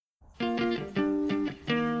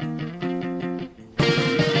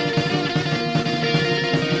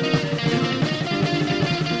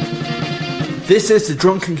This is the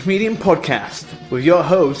Drunken Comedian Podcast with your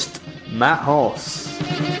host, Matt Horse.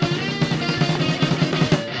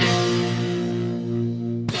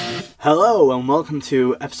 Hello and welcome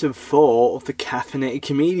to episode 4 of the Caffeinated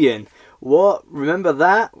Comedian. What? Remember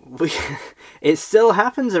that? It still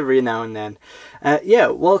happens every now and then.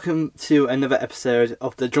 Welcome to another episode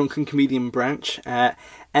of the Drunken Comedian branch.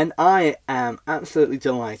 And I am absolutely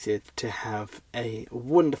delighted to have a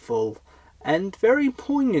wonderful and very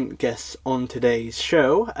poignant guest on today's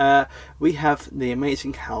show. We have the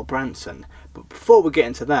amazing Hal Branson. But before we get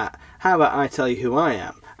into that, how about I tell you who I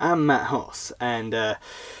am? I'm Matt Hoss, and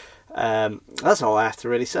that's all I have to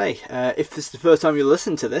really say. If this is the first time you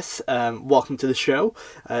listen to this, welcome to the show.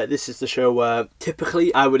 This is the show where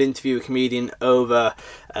typically I would interview a comedian over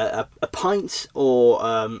a pint or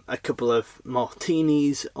a couple of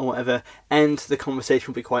martinis or whatever, and the conversation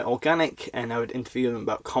would be quite organic, and I would interview them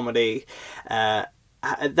about comedy. That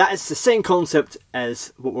is the same concept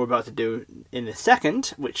as what we're about to do in a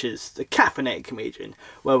second, which is the Caffeinated Comedian,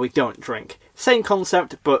 where we don't drink. Same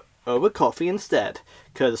concept, but over coffee instead,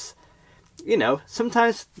 because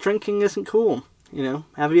sometimes drinking isn't cool.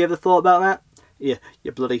 Have you ever thought about that? Yeah,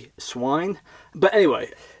 you bloody swine. But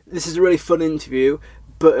anyway, this is a really fun interview,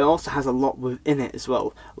 but it also has a lot within it as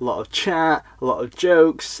well. A lot of chat, a lot of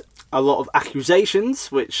jokes, a lot of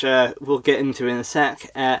accusations, which we'll get into in a sec.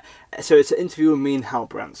 So it's an interview with me and Hal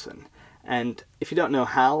Branson. And if you don't know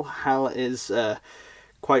Hal is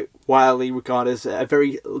quite widely regarded as a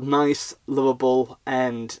very nice, lovable,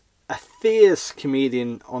 and a fierce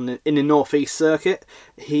comedian in the Northeast circuit.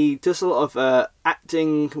 He does a lot of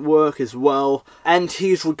acting work as well, and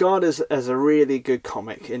he's regarded as a really good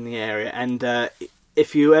comic in the area. And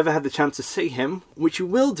if you ever have the chance to see him, which you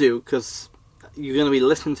will do because you're going to be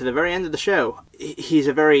listening to the very end of the show, he's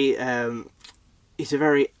a very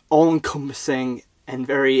all-encompassing and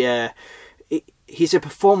very he's a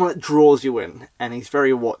performer that draws you in, and he's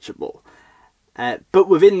very watchable. But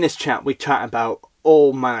within this chat, we chat about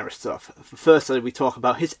all manner of stuff. Firstly, we talk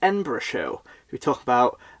about his Edinburgh show. We talk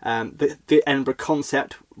about the Edinburgh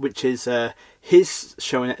concept, which is his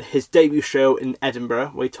show, his debut show in Edinburgh,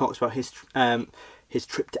 where he talks about his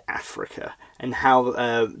trip to Africa and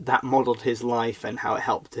how that modelled his life and how it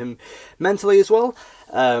helped him mentally as well.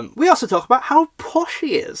 We also talk about how posh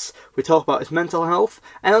he is. We talk about his mental health,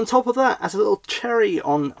 and on top of that, as a little cherry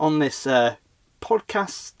on this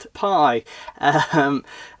podcast pie,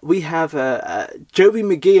 we have Joby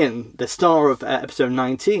McGeehan, the star of episode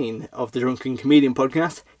 19 of the Drunken Comedian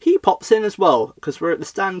podcast. He pops in as well, because we're at the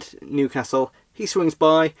stand Newcastle. He swings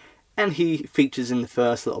by, and he features in the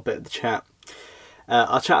first little bit of the chat.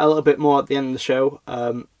 I'll chat a little bit more at the end of the show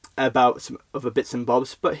about some other bits and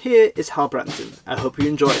bobs, but here is Hal Branson. I hope you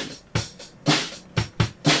enjoy it.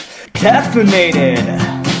 Caffeinated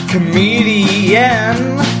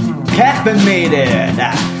Comedian. Caffeinated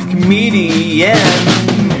Comedian.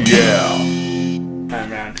 Yeah.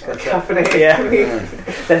 Caffeinated. Yeah.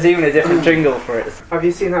 There's even a different jingle for it. Have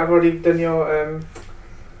you seen that I've already done your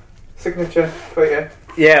signature for you?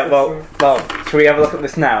 Yeah, well, shall we have a look at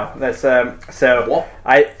this now? There's so what?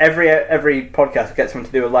 Every podcast gets someone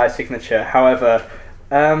to do a live signature. However,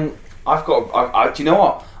 I've got. Do you know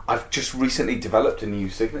what? I've just recently developed a new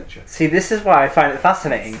signature. See, this is why I find it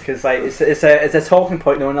fascinating, because it's a talking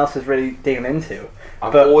point no one else is really digging into.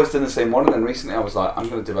 I've always done the same one, and then recently I was like, I'm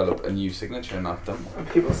going to develop a new signature, and I've done one. And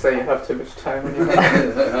people say you have too much time on your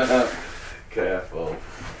hands. Careful.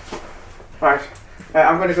 Right,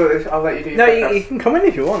 I'm going to go. I'll let you do your No, podcast. you can come in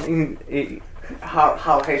if you want.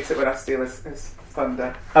 Hal hates it when I steal his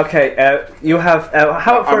thunder. Okay, you have.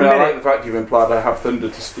 How about for a I minute? like the fact you've implied I have thunder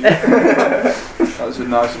to steal. That was the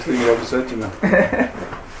nicest thing you ever said to me.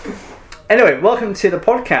 Anyway, welcome to the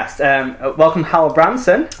podcast. Welcome Hal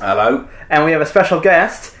Branson. Hello. And we have a special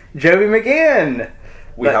guest, Joby McGeehan.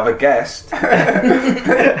 We have a guest.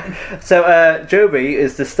 So, Joby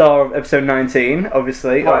is the star of episode 19,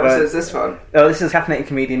 obviously. What episode is this one? Oh, this is Caffeinated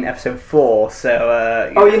Comedian episode 4,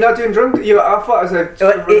 so... you're not doing drunk? I thought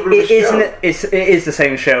it was it is the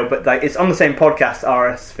same show, but it's on the same podcast,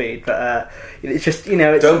 RS feed, but it's just,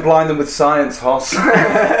 it's... Don't blind them with science, Hoss.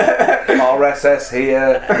 RSS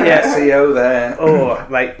here, SEO there.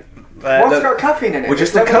 What's got caffeine in it? We're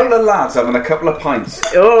just a couple of lads having a couple of pints.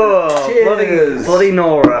 Oh, cheers. bloody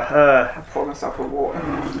Nora. I poured myself a water.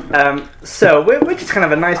 So we're just kind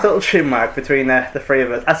of a nice little chinwag between the three of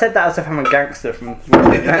us. I said that as if I'm a gangster from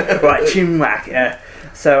right, chinwag. Yeah.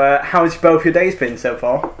 So how's both your days been so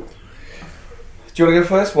far? Do you want to go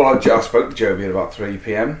first? Well, I spoke to Joby at about 3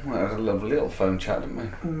 p.m. We had a lovely little phone chat, didn't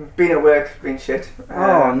we? Been at work, been shit.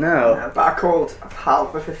 Oh no! But I called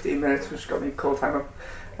Hal for 15 minutes, which got me call time up.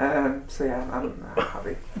 So yeah, I'm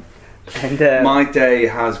happy. And My day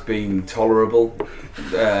has been tolerable.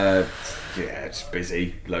 It's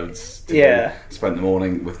busy, loads to do. Spent the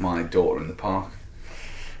morning with my daughter in the park.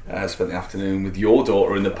 Spent the afternoon with your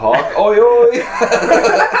daughter in the park. Oi, oi!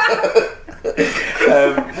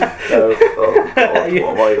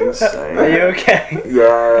 What am I even saying? Are you okay?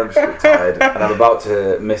 Yeah, I'm so tired. And I'm about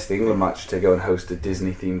to miss the England match to go and host a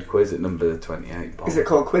Disney-themed quiz at number 28. Is it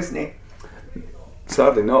called Quizney?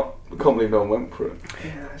 Sadly not. I can't believe no one went for it.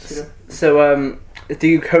 Yeah, I should have. So, do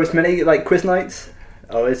you host many quiz nights?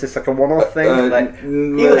 Or is this a one-off thing? He'll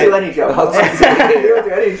do any job. He'll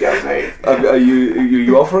do any job, mate. Are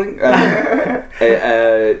you offering?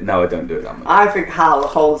 No, I don't do it that much. I think Hal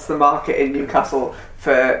holds the market in Newcastle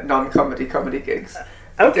for non-comedy gigs.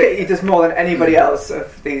 Okay. He does more than anybody else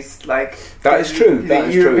of these, That is true. The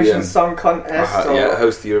Eurovision Song Contest.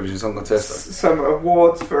 Host the Eurovision Song Contest. Some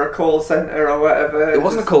awards for a call centre or whatever. It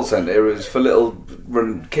wasn't a call centre. It was for little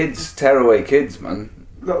kids, tearaway kids, man.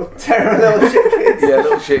 Little shit kids. Yeah,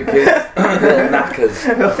 little shit kids. Little knackers.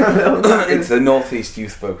 It's the North East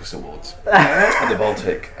Youth Focus Awards at the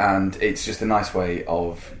Baltic, and it's just a nice way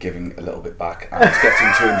of giving a little bit back and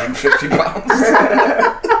getting £250.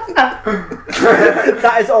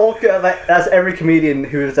 That is all. That's every comedian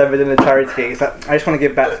who has ever done a charity gig. It's like, I just want to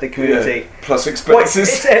give back to the community. Yeah, plus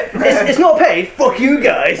expenses. It's not paid. Fuck you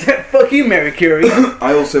guys. Fuck you, Mary Curie.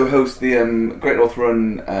 I also host the Great North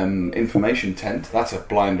Run information tent. That's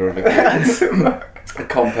a blinder of a gig.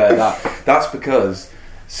 Compare that. That's because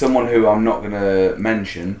someone who I'm not going to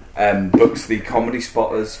mention books the comedy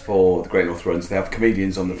spotters for the Great North Run. So they have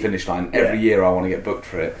comedians on the finish line. Every year I want to get booked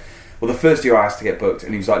for it. Well, the first year I asked to get booked,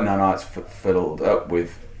 and he was like, no, it's filled up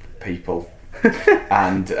with people.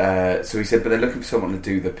 And so he said, but they're looking for someone to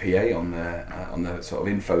do the PA on the sort of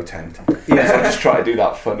info tent. Yeah. So I just try to do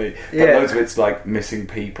that funny. Yeah. But loads of it's like missing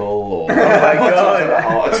people or oh my god, a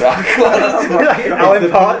heart attack. Like Alan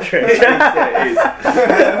Partridge. It is.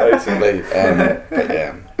 Basically. But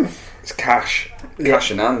yeah, it's cash in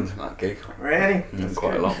hand, that gig. Really?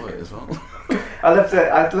 Quite a lot of it as well.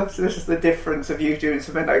 I'd love to. This is the difference of you doing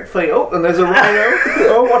something like play. Oh, and there's a rhino.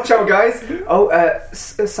 Oh, watch out, guys. Oh,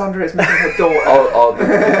 Sandra is missing her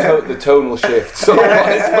daughter. The tonal shift. So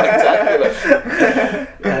it's spectacular.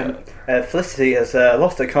 Felicity has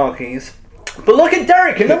lost her car keys. But look at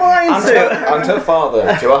Derek in the lion suit. And her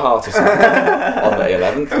father to a heart attack on the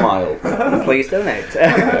 11th mile. Please donate.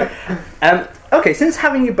 Okay, since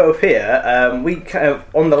having you both here, we kind of,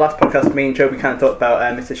 on the last podcast, me and Joe, we kind of talked about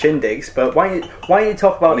Mr. Shindigs, but why don't you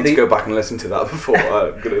talk about I need to go back and listen to that before.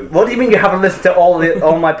 What do you mean you haven't listened to all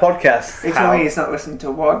my podcasts? It's only he's not listened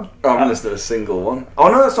to one. I haven't listened to a single one. Oh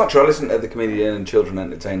no, that's not true. I listened to the comedian and children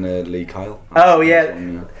entertainer Lee Kyle.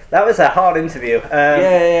 That was a hard interview.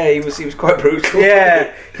 He was quite brutal.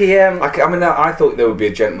 Yeah, I thought there would be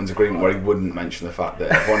a gentleman's agreement where he wouldn't mention the fact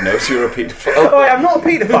that everyone knows you're a paedophile. Oh, I'm not a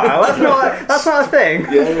paedophile. That's not a thing.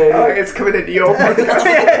 Yeah. Oh, it's coming into your podcast.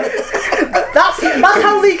 That's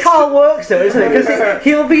how Lee Kyle works, though, isn't it? Because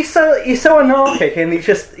he's so anarchic, and he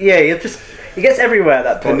gets everywhere.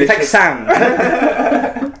 That point. It's like sand.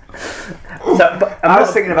 I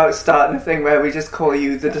was thinking about starting a thing where we just call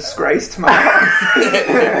you the disgraced Matt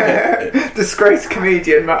Hart. Disgraced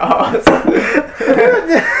comedian Matt Hart.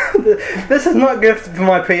 This is not good for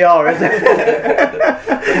my PR, is it?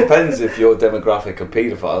 It depends if your demographic are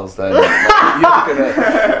paedophiles, then you're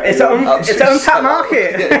gonna. It's an untapped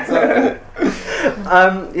market. Yeah, exactly.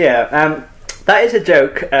 That is a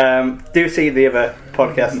joke. Do see the other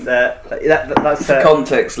podcast. That's for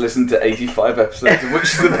context. Listen to 85 episodes, of which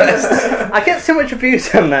is the best. I get so much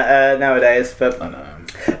abuse on that nowadays, but I know.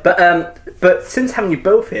 But since having you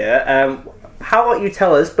both here, how about you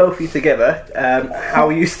tell us, both of you together, how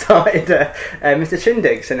you started Mr.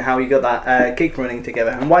 Shindigs and how you got that gig running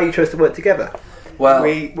together, and why you chose to work together?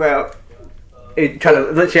 Trying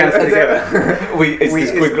to literally answer together. We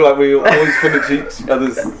always finish each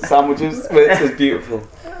other's sandwiches. It's beautiful.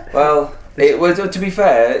 Well, to be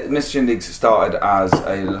fair, Mr. Shindigs started as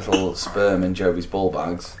a little sperm in Joby's ball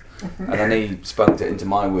bags, and then he spunked it into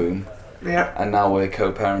my womb. Yeah. And now we're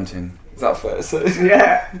co-parenting. Is that fair to say?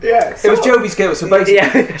 Yeah. It was Joby's guilt. So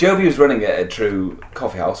basically, Joby was running a true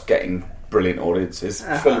coffee house, getting brilliant audiences,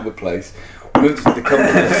 filling the place. Moved into the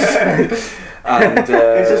company. And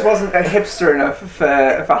it just wasn't a hipster enough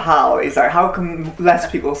for Hal. He's like, how come less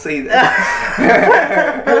people see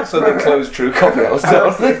this? So they closed True Coffee House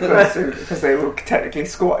down. Because they were technically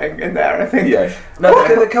squatting in there, I think. Yeah. No,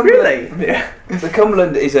 the Cumberland, Really? Yeah. the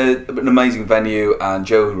Cumberland is an amazing venue, and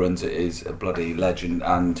Joe, who runs it, is a bloody legend,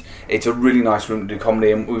 and it's a really nice room to do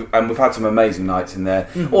comedy, and we've had some amazing nights in there.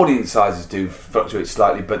 Audience sizes do fluctuate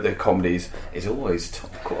slightly, but the comedy is always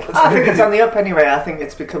top quality. I think it's on the up anyway. I think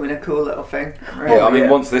it's becoming a cool little thing. Right? Yeah, I mean,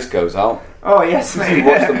 once this goes out, Oh, yes, mate.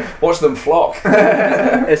 watch them flock.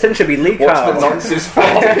 Essentially, Lee Watch the Carl. nonsense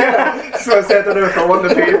flock. So I said, I don't know if I want the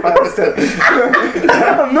paedophile still.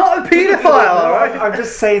 I'm not a paedophile, alright? I'm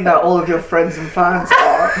just saying that all of your friends and fans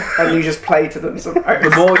are, and you just play to them sometimes.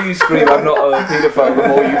 The more you scream, I'm not a paedophile, the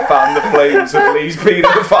more you fan the flames of Lee's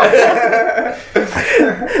paedophile.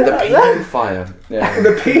 The paedophile. Yeah.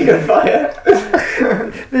 The paedophile.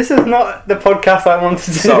 This is not the podcast I wanted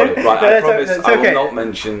to do. Sorry, right, I No, promise it's I okay. will not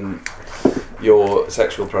mention your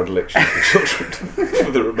sexual predilection for children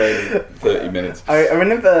for the remaining 30 minutes. I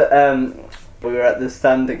remember we were at the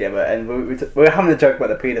stand together and we were having a joke about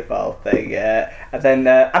the paedophile thing, and then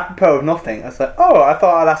apropos of nothing, I was like, oh, I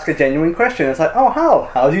thought I'd ask a genuine question. I was like, oh,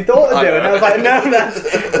 how's your daughter doing? And I was like, no, that's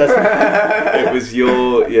It was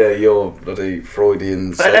your bloody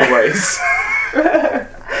Freudian segues.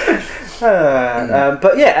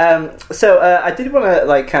 but yeah, so I did want to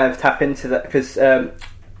like kind of tap into that because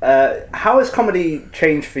how has comedy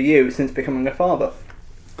changed for you since becoming a father?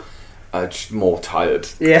 Just more tired.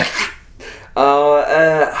 Yeah.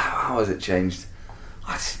 How has it changed?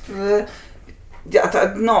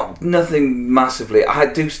 Nothing massively. I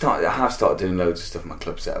have started doing loads of stuff in my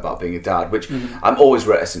club set about being a dad, which I'm always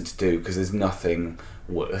reticent to do because there's nothing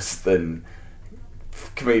worse than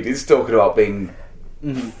comedians talking about being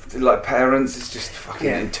like parents. It's just fucking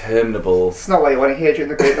interminable. It's not what you want to hear during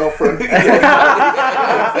the Great North Run.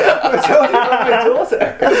 I told you about my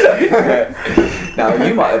daughter. Now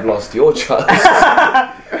you might have lost your child.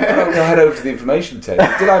 I'll head over to the information table.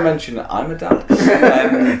 Did I mention that I'm a dad?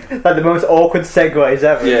 Like the most awkward segues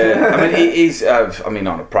ever. Yeah, I mean it is. On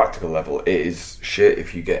a practical level, it is shit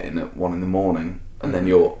if you get in at 1 a.m. and then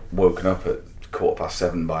you're woken up at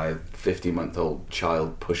 7:15 by a 50-month-old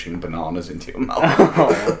child pushing bananas into your mouth.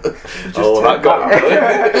 That got me.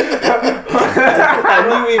 I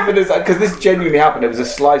knew even as because this genuinely happened. It was a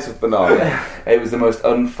slice of banana. It was the most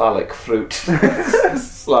unphallic fruit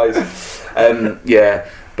slice.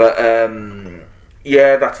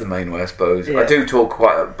 That's the main way, I suppose. Yeah. I do talk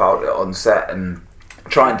quite about it on set and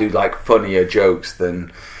try and do like funnier jokes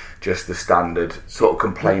than just the standard sort of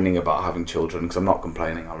complaining about having children, because I'm not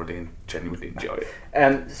complaining. I really genuinely enjoy it.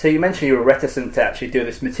 So you mentioned you were reticent to actually do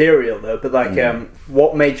this material, though. But like,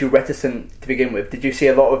 what made you reticent to begin with? Did you see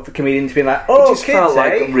a lot of comedians being like, "Oh, it just kids, felt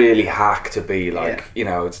like eh?" really hack to be like,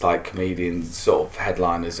 it's like comedians, sort of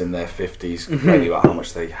headliners in their 50s complaining about how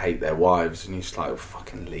much they hate their wives, and you're just like,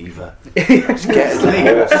 fucking leave her. Just get a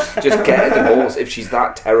divorce. Just get a divorce if she's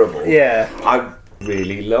that terrible. Yeah. I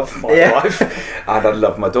really love my wife, and I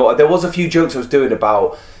love my daughter. There was a few jokes I was doing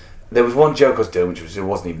about. There was one joke I was doing, which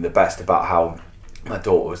wasn't even the best, about how my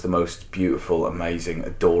daughter was the most beautiful, amazing,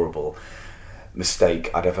 adorable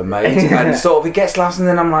mistake I'd ever made, and sort of it gets laughs, and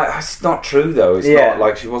then I'm like, it's not true though. It's not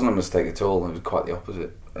like she wasn't a mistake at all. It was quite the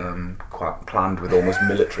opposite. Quite planned with almost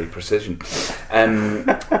military precision.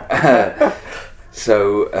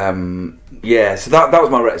 So that was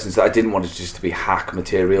my reticence, that I didn't want it just to be hack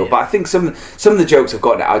material. But I think some of the jokes I've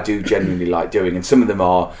got I do genuinely like doing, and some of them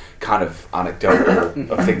are kind of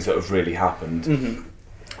anecdotal of things that have really happened.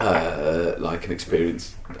 Like an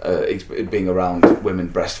experience being around women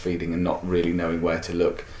breastfeeding and not really knowing where to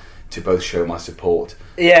look to both show my support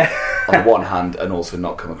on the one hand and also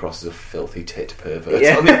not come across as a filthy tit pervert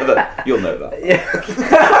on the other. You'll know that.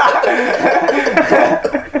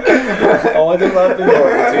 I don't love him.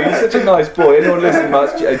 He's such a nice boy. Anyone listening,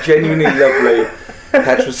 Matt's a genuinely lovely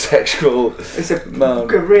heterosexual It's a man.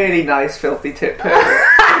 really nice filthy tit pervert.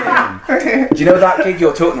 Do you know that gig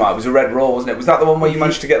you're talking about? It was a Red Raw, wasn't it? Was that the one where you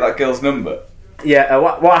managed to get that girl's number? Yeah,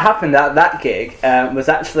 what happened at that gig was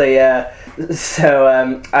actually I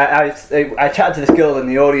chatted to this girl in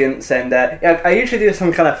the audience, and I usually do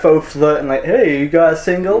some kind of faux flirt and like, hey, you guys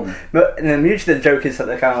single? But and then usually the joke is that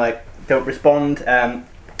they kind of like don't respond.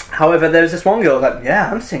 However, there was this one girl like,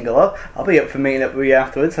 yeah, I'm single. I'll be up for meeting up with you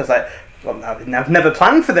afterwards. I was like, well, I've never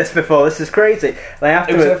planned for this before. This is crazy. Like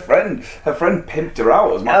afterwards, it was her friend. Her friend pimped her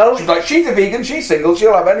out. She was like, she's a vegan, she's single,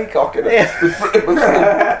 she'll have any cock in it.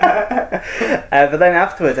 But then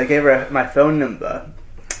afterwards, I gave her my phone number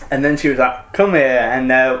And then she was like, "Come here,"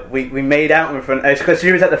 and we made out in front because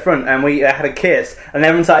she was at the front, and we had a kiss, and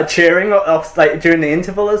everyone started cheering off like during the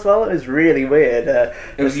interval as well. It was really weird.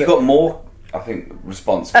 You got more, I think,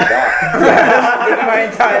 response for that. My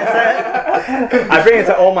entire set. I bring it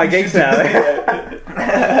to all my gigs now.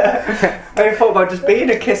 I thought about just being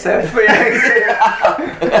a kisser.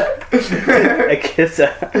 A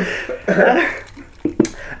kisser.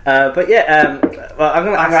 But yeah, well, I'm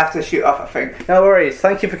gonna have to shoot off, I think. No worries.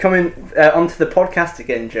 Thank you for coming onto the podcast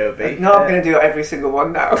again, Joby. No, I'm going to do every single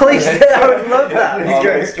one now. Please, I would love that. But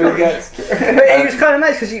it was kind of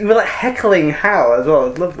nice because you were like heckling Hal as well. It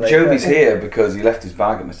was lovely. Joby's here because he left his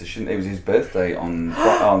bag at Mr. Shinnick. It was his birthday on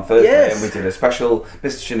Thursday, Yes. and we did a special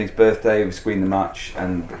Mr. Shinnick's birthday. We screened the match,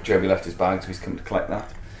 and Joby left his bag, so he's come to collect that.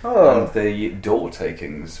 Oh. And the door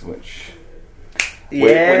takings, which. Yeah.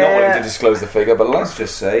 We're not wanting to disclose the figure, but let's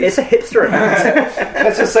just say It's a hipster amount.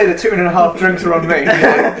 Let's just say the 2.5 drinks are on me.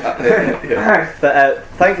 But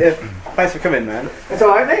thanks for coming, man. It's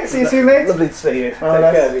alright, mate. See you soon, mate. Lovely to see you. Oh,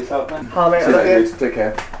 Take care of yourself, man. Oh, mate, I love you. Take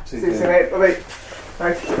care. See you soon, mate. Bye-bye.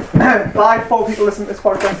 Right. Bye, 4 people listen to this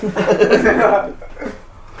podcast.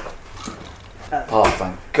 Oh,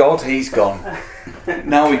 thank God he's gone.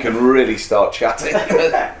 Now we can really start chatting.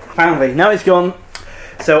 Finally, now he's gone.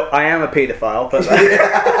 So I am a paedophile, but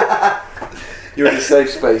You're in a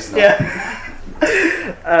safe space now. yeah.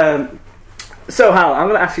 So Hal, I'm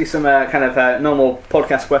going to ask you some kind of normal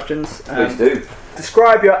podcast questions. Please do.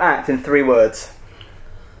 Describe your act in 3 words.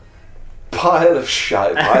 Pile of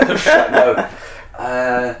shite. No.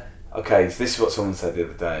 Okay, so this is what someone said the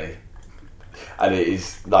other day, and it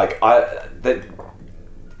is like after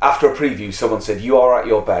a preview, someone said you are at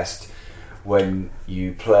your best when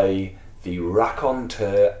you play the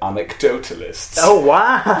raconteur anecdotalist. Oh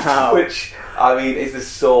wow! Which I mean is the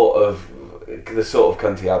sort of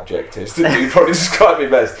cunty adjectives that you probably describe me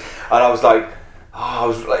best. And I was like,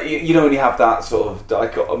 you know when you have that sort of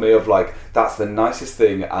dichotomy of like that's the nicest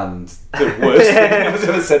thing and the worst thing anyone's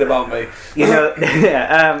ever said about me. You know,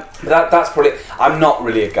 yeah. That's probably. I'm not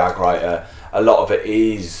really a gag writer. A lot of it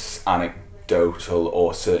is anecdotal,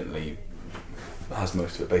 or certainly has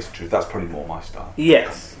most of it based on truth. That's probably more my style.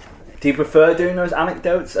 Yes. Do you prefer doing those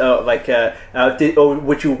anecdotes, or or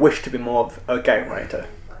would you wish to be more of a gag writer?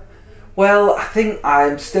 Well, I think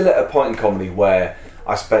I'm still at a point in comedy where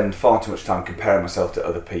I spend far too much time comparing myself to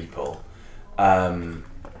other people, and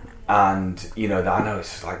you know that I know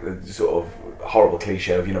it's like the sort of horrible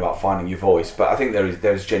cliche of about finding your voice, but I think there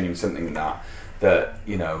is genuine something in that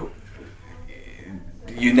you know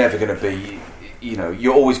you're never going to be,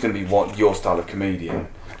 you're always going to be your style of comedian.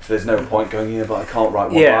 So there's no point going, but I can't write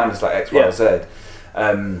one line that's like X, Y, or Z.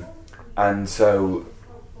 And so,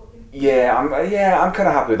 I'm kind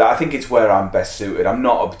of happy with that. I think it's where I'm best suited. I'm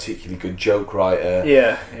not a particularly good joke writer.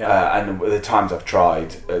 And the times I've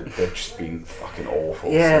tried, they've just been fucking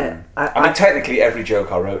awful. Yeah. So, I mean, technically every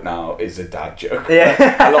joke I wrote now is a dad joke. Yeah.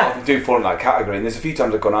 A lot of them do fall in that category. And there's a few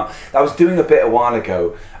times I've gone out. I was doing a bit a while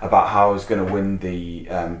ago about how I was going to win the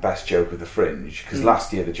best joke of the Fringe. Because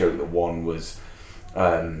last year the joke that won was...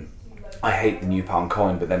 I hate the new pound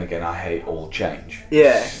coin, but then again, I hate all change.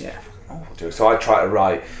 Yeah. Awful joke. So I try to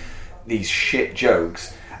write these shit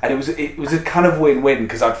jokes, and it was a kind of win-win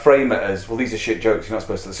because I'd frame it as, well, these are shit jokes. You're not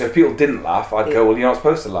supposed to. So if people didn't laugh, I'd go, well, you're not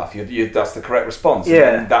supposed to laugh. That's the correct response. And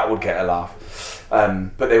then that would get a laugh.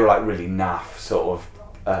 But they were like really naff, sort of.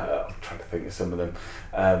 I'm trying to think of some of them,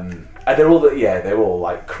 and they're all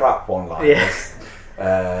like crap one-liners.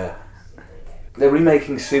 Yeah. They're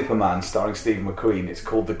remaking Superman starring Steve McQueen. It's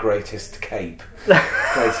called The Greatest Cape.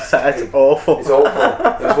 That's awful. It's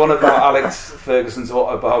awful. There's one about Alex Ferguson's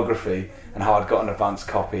autobiography and how I'd got an advance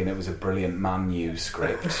copy and it was a brilliant Man U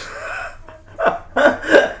script.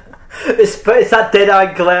 It's that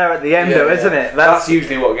dead-eyed glare at the end, though, isn't it? That's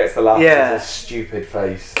usually what gets the laugh. Yeah. Is a stupid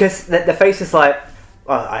face. Because the face is like,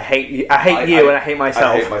 oh, I hate you. I hate you, and I hate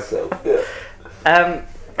myself. I hate myself. Yeah.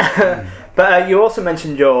 But you also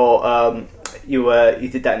mentioned you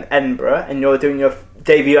did that in Edinburgh, and you're doing your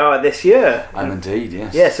debut hour this year. I'm indeed,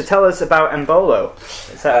 yes. Yeah, so tell us about Embolo.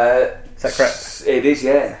 Is that correct? It is,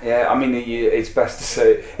 yeah. I mean, it's best to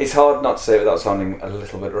say. It's hard not to say it without sounding a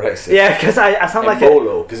little bit racist. Yeah, because I sound like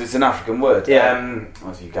Embolo, because it's an African word. Yeah.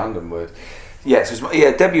 It's a Ugandan word. Yeah, so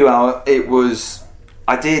debut hour. It was.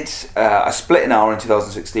 I did a split an hour in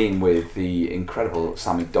 2016 with the incredible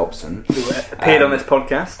Sammy Dobson, who appeared on this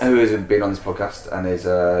podcast. Who has been on this podcast and is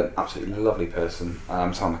an absolutely lovely person.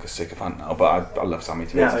 I sound like a sycophant now, but I love Sammy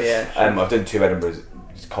to bits. No, yeah. I've done 2 Edinburgh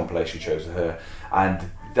compilation shows with her,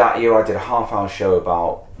 and that year I did a half-hour show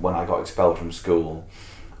about when I got expelled from school,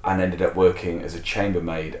 and ended up working as a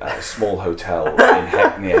chambermaid at a small hotel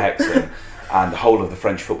near Hexham. And the whole of the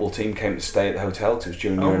French football team came to stay at the hotel because it was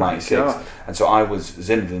during Euro 96. God. And so I was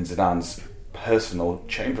Zinedine Zidane's personal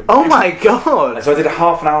chambermaid. Oh my God! And so I did a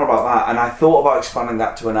half an hour about that, and I thought about expanding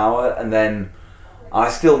that to an hour, and then I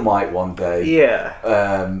still might one day. Yeah.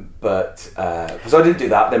 But because I didn't do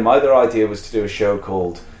that, then my other idea was to do a show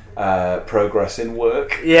called Progress in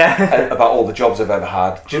Work. Yeah. About all the jobs I've ever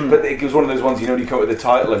had. But it was one of those ones, you know, when you come up with the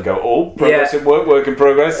title and go, oh, Progress in Work, Work in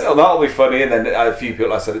Progress, oh, that'll be funny. And then a few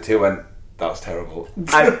people I said it to went, that was terrible.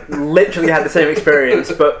 I literally had the same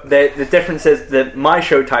experience, but the difference is that my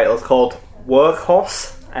show title is called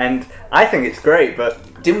Workhorse, and I think it's great, but...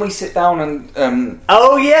 Didn't we sit down and...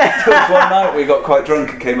 oh, yeah! one night we got quite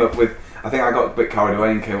drunk and came up with... I think I got a bit carried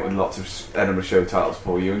away and came up with lots of Edinburgh show titles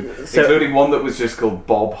for you, including one that was just called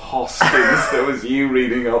Bob Hoskins. That was you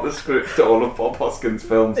reading out the script to all of Bob Hoskins'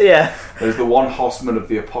 films. Yeah. There's the One Hossman of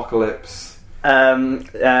the Apocalypse.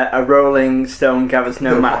 A Rolling Stone gathers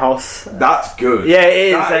no Matt Hoss. That's good. Yeah, it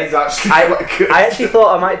is. That is actually quite good. I actually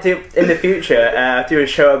thought I might do in the future do a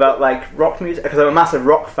show about like rock music because I'm a massive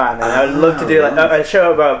rock fan and I'd love to do like a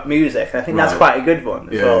show about music. And I think that's quite a good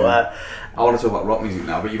one as well. I want to talk about rock music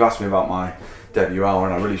now, but you've asked me about my debut hour,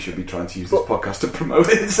 and I really should be trying to use this podcast to promote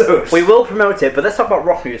it. So we will promote it, but let's talk about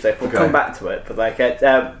rock music. We'll come back to it. But like,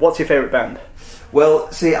 what's your favourite band?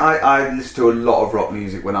 Well, see, I listened to a lot of rock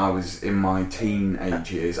music when I was in my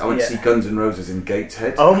teenage years. I went to see Guns N' Roses in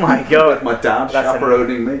Gateshead. Oh my God. With my dad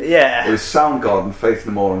chaperoning me. Yeah. It was Soundgarden, Faith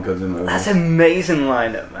No More and Guns N' Roses. That's an amazing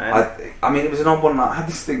lineup, man. I mean, it was an odd one. I had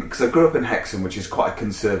this thing, because I grew up in Hexham, which is quite a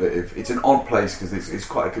conservative... It's an odd place because it's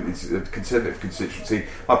quite it's a conservative constituency.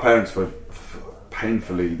 My parents were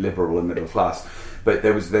painfully liberal and middle class, but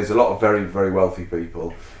there's a lot of very, very wealthy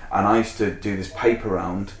people. And I used to do this paper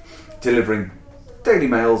round, delivering Daily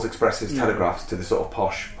Mails, Expresses, Telegraphs to the sort of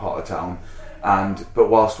posh part of town,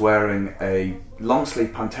 but whilst wearing a long sleeve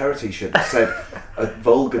Pantera t-shirt that said a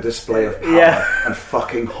vulgar display of power and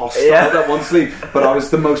fucking hostile that one sleeve, but I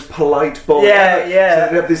was the most polite boy ever. So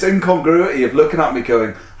they have this incongruity of looking at me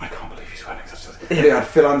going, I can't believe he's wearing such a... It had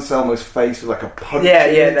Phil Anselmo's face with like a punch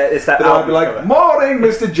it's that. But I'd be like, morning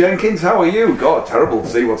Mr. Jenkins, how are you? God, terrible to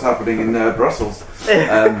see what's happening in Brussels.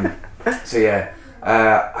 So yeah,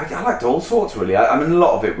 I liked all sorts really. I mean, a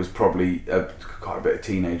lot of it was probably quite a bit of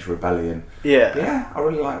teenage rebellion. Yeah, I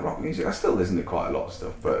really like rock music. I still listen to quite a lot of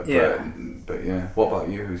stuff, but yeah. What about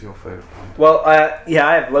you? Who's your favourite band? Well, I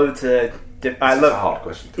have loads of. I love a hard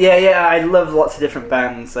question. I love lots of different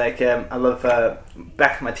bands. Like I love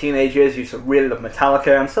back in my teenage years, used to really love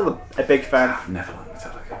Metallica. I'm still a big fan. I've never liked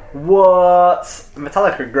Metallica. What?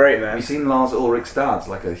 Metallica are great, man. Have you seen Lars Ulrich's dad's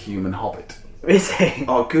like a human hobbit? Is he?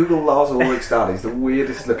 Oh, Google Lars Ulrich's dad. He's the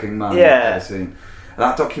weirdest looking man I've ever seen. And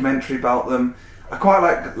that documentary about them, I quite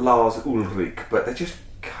like Lars Ulrich, but they're just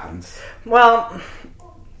cunts. Well,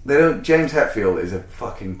 they don't. James Hetfield is a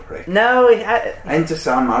fucking prick. No, Enter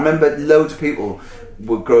Sandman. I remember loads of people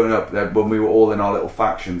were growing up when we were all in our little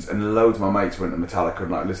factions, and loads of my mates went to Metallica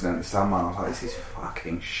and like listening to Sandman. I was like, this is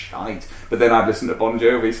fucking shite. But then I'd listen to Bon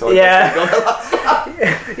Jovi, so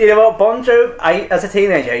you know what, Bon Jovi. As a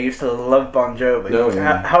teenager, I used to love Bon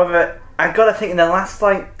Jovi. However, I gotta think in the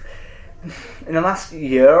last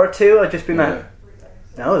year or two, I've just been like,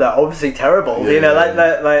 no, they're obviously terrible.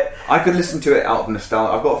 Like I could listen to it out of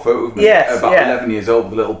nostalgia. I've got a photo of me about 11 years old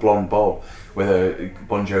with a little blonde bob with a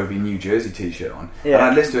Bon Jovi New Jersey t-shirt on, and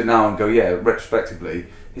I'd listen to it now and go, retrospectively,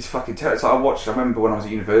 it's fucking terrible. So I remember when I was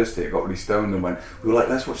at university, I got really stoned and we were like,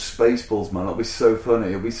 let's watch Spaceballs, man, it'll be so funny,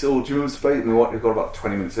 it'll be so... Do you remember Space? And we got about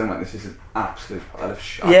 20 minutes in, like, this is an absolute pile of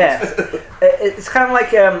shit. It's kind of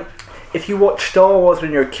like if you watch Star Wars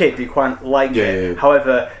when you're a kid, you quite like it.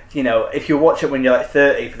 However, you know, if you watch it when you're like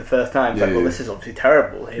 30 for the first time, it's this is obviously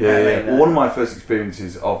terrible. You know what I mean? Well, one of my first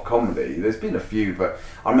experiences of comedy, there's been a few, but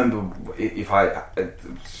I remember, if I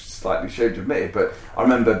slightly ashamed to admit it, but I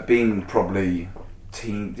remember being probably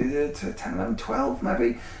 10, 11, 12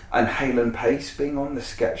 maybe, and Halen Pace being on the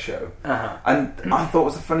sketch show. And I thought it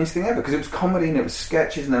was the funniest thing ever, because it was comedy and it was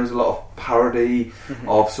sketches and there was a lot of parody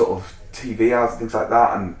of sort of TV ads and things like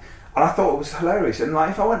that, and I thought it was hilarious. And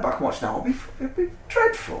like, if I went back and watched now, it'd be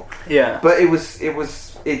dreadful. Yeah. But it was.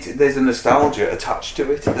 There's a nostalgia attached to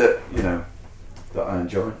it that that I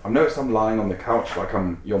enjoy. I've noticed I'm lying on the couch like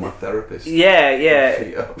you're my therapist. Yeah.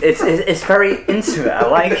 It's very intimate. I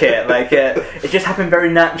like it. Like it just happened very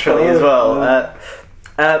naturally as well.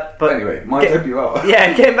 But anyway, my debut hour.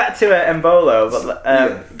 Yeah, getting back to Embolo. But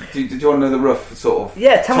do you want to know the rough sort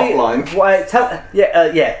of top line?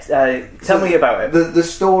 Tell me about it. The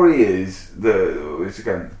story is it's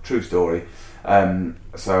again true story.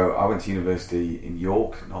 So I went to university in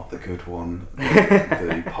York, not the good one,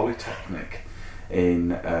 the Polytechnic, in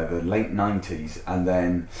the late 90s, and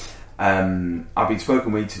then I've been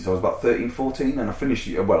smoking weed since I was about 13, 14, and I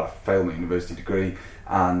failed my university degree,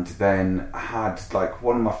 and then I had like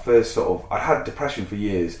one of my first I'd had depression for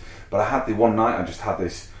years, but I had one night I just had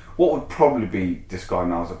this, what would probably be described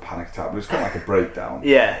now as a panic attack, but it was kind of like a breakdown.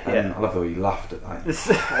 Yeah. I love the way you laughed at that.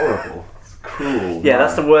 It's horrible. It's cruel. Yeah,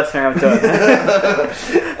 that's the worst thing I've done.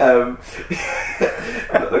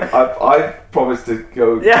 I promised to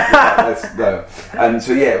go. Yeah. No. And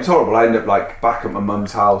so it was horrible. I ended up like back at my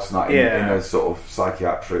mum's house, in a sort of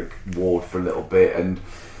psychiatric ward for a little bit, and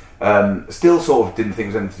still sort of didn't think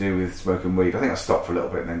it was anything to do with smoking weed. I think I stopped for a little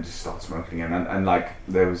bit and then just started smoking again. And like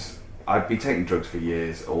I'd been taking drugs for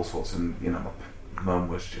years, all sorts, and my mum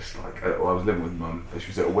was just like, I was living with mum, she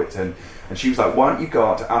was at a wit's end, and she was like, why don't you go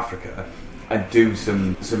out to Africa and do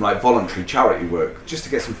some like voluntary charity work just to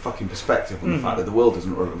get some fucking perspective on the fact that the world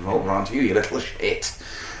doesn't revolve around you little shit.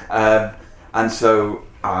 And so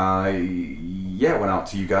I went out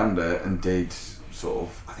to Uganda and did sort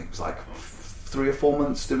of, I think it was like 3 or 4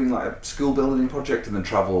 months doing like a school building project, and then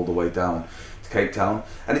travel all the way down to Cape Town.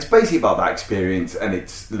 And it's basically about that experience, and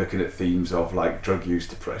it's looking at themes of like drug use,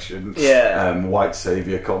 depression, white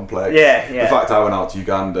saviour complex. The fact I went out to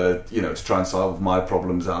Uganda, to try and solve my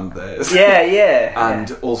problems and theirs.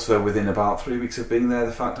 And also within about 3 weeks of being there,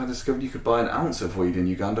 the fact I discovered you could buy an ounce of weed in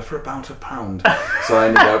Uganda for about £1. So I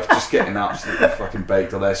ended up just getting absolutely fucking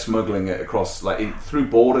baked on there, smuggling it across through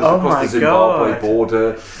borders, across the Zimbabwe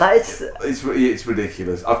border. It's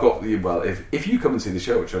ridiculous. I've got if you come and see the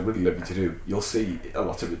show, which I'd really love you to do, you'll see a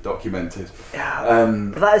lot of it documented.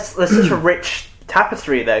 But there's such a rich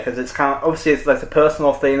tapestry there, because it's kind of obviously it's like a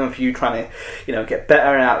personal theme of you trying to get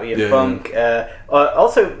better and out of your funk.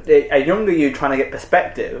 Also, a younger you trying to get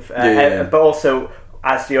perspective, but also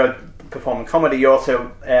as you're performing comedy, you're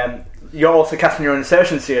also casting your own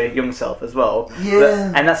assertions to your young self as well.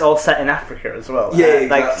 And that's all set in Africa as well.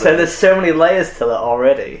 Exactly. So there's so many layers to it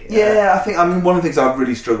already. I mean, one of the things I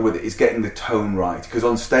really struggle with is getting the tone right, because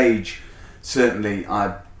on stage, certainly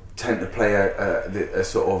I tend to play a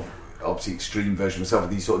sort of obviously extreme version of myself with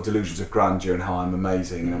these sort of delusions of grandeur and how I'm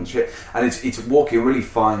amazing and shit. And it's walking a really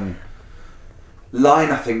fine line,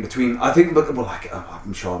 I think, between I'm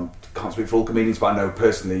sure I can't speak for all comedians, but I know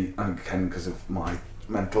personally, and can because of my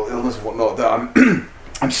mental illness and whatnot, that I'm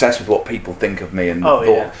obsessed with what people think of me, and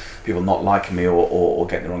people not liking me or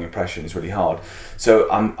getting the wrong impression is really hard. So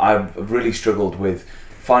I've really struggled with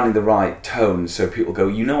finding the right tone so people go,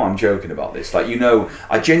 I'm joking about this. I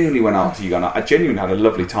genuinely went out to Uganda, I genuinely had a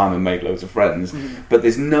lovely time and made loads of friends, but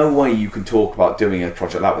there's no way you can talk about doing a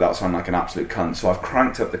project like that without sounding like an absolute cunt. So I've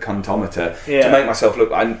cranked up the cuntometer to make myself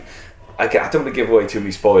look... I don't want to give away too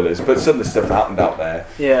many spoilers, but some of the stuff that happened out there...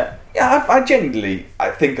 I genuinely...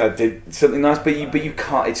 I think I did something nice, but you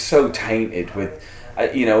can't... It's so tainted with...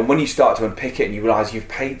 when you start to unpick it and you realise you've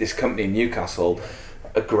paid this company in Newcastle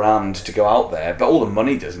 £1,000 to go out there, but all the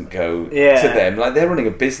money doesn't go to them. Like, they're running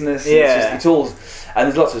a business. It's all... And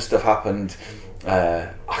there's lots of stuff happened...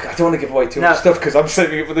 I don't want to give away too much stuff because I'm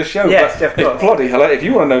saving it for the show. But it's bloody hilarious. If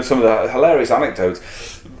you want to know some of the hilarious anecdotes...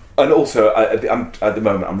 And also, at the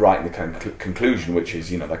moment, I'm writing the conclusion, which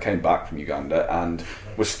is, I came back from Uganda and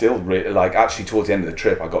was still actually towards the end of the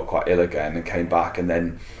trip, I got quite ill again and came back, and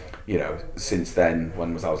then, since then, I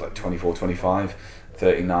was like 24, 25,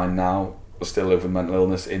 39 now, was still living with mental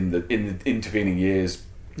illness in the intervening years.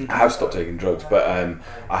 I have stopped taking drugs, but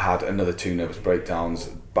I had another 2 nervous breakdowns,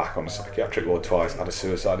 back on a psychiatric ward twice, had a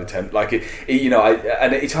suicide attempt.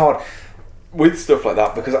 And it's hard with stuff like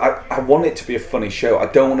that, because I want it to be a funny show. I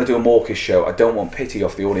don't want to do a mawkish show. I don't want pity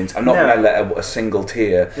off the audience. I'm not going to let a single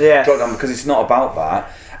tear drop down, because it's not about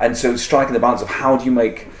that. And so striking the balance of how do you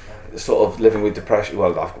make sort of living with depression, well,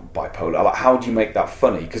 I've got bipolar, how do you make that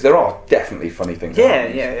funny? Because there are definitely funny things.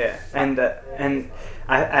 And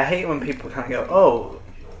I hate when people kind of go,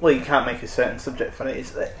 well, you can't make a certain subject funny.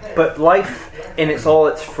 But life, in its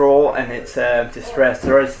fraud and its distress,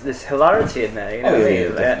 there is this hilarity in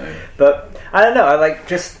there. But I don't know. I like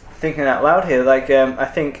just thinking out loud here. I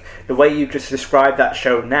think the way you just described that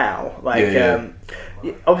show now,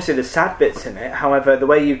 obviously there's sad bits in it. However, the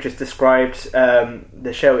way you've just described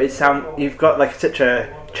the show, you've got such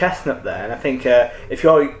a chestnut there, and I think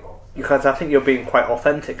because I think you're being quite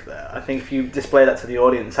authentic there. I think if you display that to the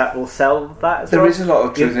audience, that will sell that as well. There is a lot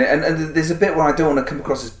of truth in it, and there's a bit where I don't want to come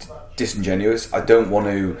across as disingenuous. I don't want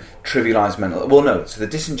to trivialise mental... Well, no, so the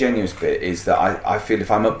disingenuous bit is that I feel if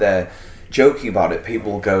I'm up there joking about it,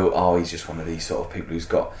 people go, he's just one of these sort of people who's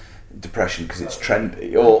got depression because it's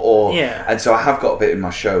trendy, or and so I have got a bit in my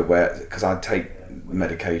show where, because I take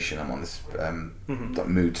medication, I'm on this like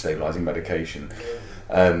mood stabilising medication,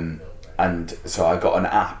 and so I got an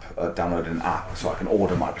app, downloaded an app so I can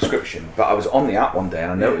order my prescription. But I was on the app one day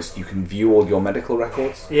and I noticed you can view all your medical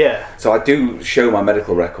records. Yeah. So I do show my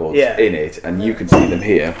medical records in it, and you can see them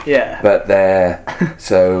here. Yeah. But they're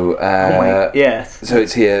so so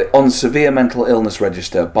it's here on severe mental illness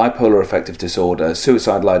register: bipolar affective disorder,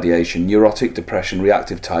 suicidal ideation, neurotic depression,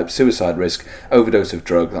 reactive type, suicide risk, overdose of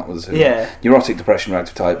drug. That was neurotic depression,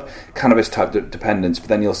 reactive type, cannabis type dependence. But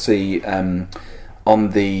then you'll see.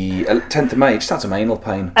 On the 10th of May, just had some anal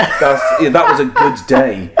pain. That was a good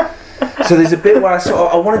day. So there's a bit where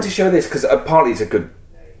I wanted to show this because partly it's a good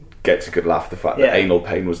laugh. The fact that anal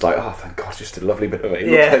pain was like, oh, thank God, just a lovely bit of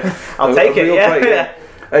anal pain. I'll take it. Yeah.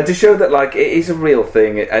 And to show that like it is a real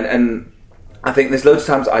thing, and I think there's loads of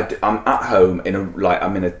times I'm at home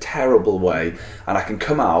I'm in a terrible way, and I can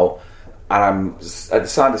come out. And I'm at the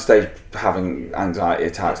side of the stage having anxiety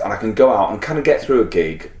attacks, and I can go out and kind of get through a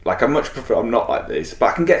gig. Like, I much prefer, I'm not like this, but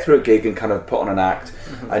I can get through a gig and kind of put on an act,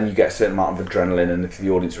 and you get a certain amount of adrenaline, and if the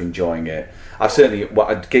audience are enjoying it. I've certainly,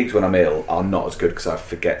 gigs when I'm ill are not as good because I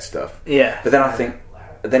forget stuff. Yeah. But then I think,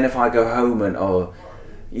 if I go home and,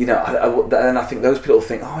 then I think those people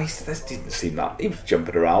think, this didn't seem that. He was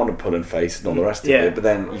jumping around and pulling face and all the rest of it. But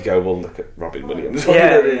then you go, well, look at Robin Williams.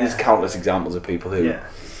 There's countless examples of people who... Yeah.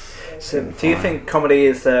 So, do you think comedy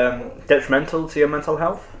is detrimental to your mental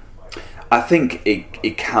health? I think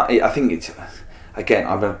it can. I think it's, again,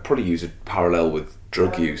 I'm going to probably use a parallel with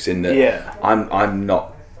drug use in that I'm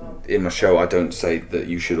not, in my show I don't say that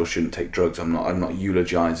you should or shouldn't take drugs. I'm not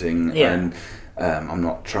eulogising and I'm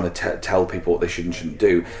not trying to tell people what they should and shouldn't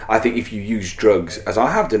do. I think if you use drugs, as I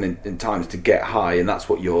have done in times, to get high, and that's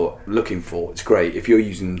what you're looking for, it's great. If you're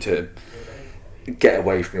using them to get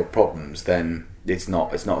away from your problems, then it's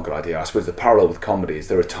not a good idea. I suppose the parallel with comedy is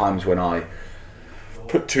there are times when I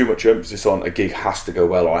put too much emphasis on a gig has to go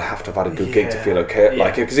well, or I have to have had a good gig to feel okay.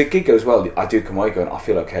 Like, because if a gig goes well, I do come away going, I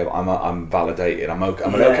feel okay. I'm validated. I'm okay.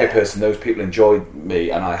 I'm an okay person. Those people enjoy me,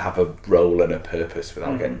 and I have a role and a purpose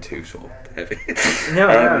without getting too sort of heavy.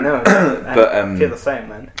 No. But I feel the same,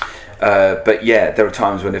 man. But yeah, there are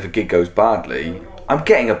times when if a gig goes badly, I'm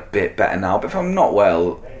getting a bit better now. But if I'm not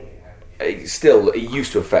well, it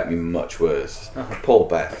used to affect me much worse. Poor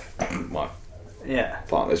Beth, my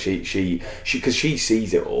partner, she because she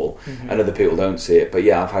sees it all, and other people don't see it. But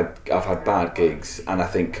yeah, I've had bad gigs, and I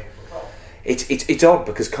think it's odd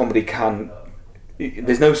because comedy can.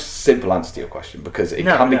 There's no simple answer to your question because it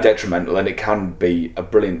can be detrimental and it can be a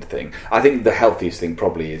brilliant thing. I think the healthiest thing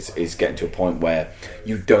probably is getting to a point where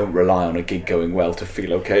you don't rely on a gig going well to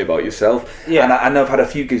feel okay about yourself. Yeah. And I know I've had a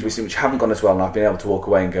few gigs recently which haven't gone as well, and I've been able to walk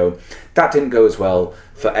away and go, that didn't go as well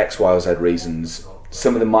for X, Y, or Z reasons.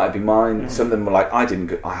 Some of them might have been mine. Some of them were like, I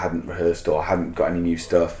hadn't rehearsed, or I hadn't got any new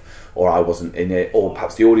stuff, or I wasn't in it, or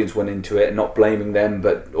perhaps the audience went into it, and not blaming them,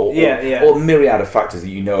 but or myriad of factors that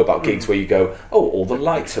you know about gigs where you go, all the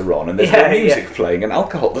lights are on and there's no music playing and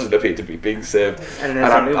alcohol doesn't appear to be being served, and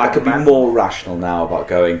I could be more rational now about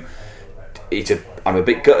going. I'm a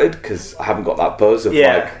bit gutted because I haven't got that buzz of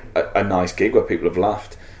like a nice gig where people have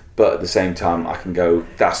laughed, but at the same time I can go,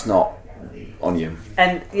 that's not on you.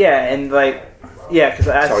 And because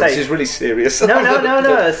this is really serious. No.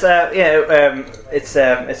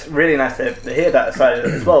 It's really nice to hear that side of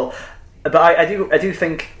it as well. But I do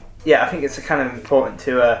think, I think it's kind of important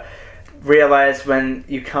to realise when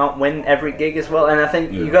you can't win every gig as well. And I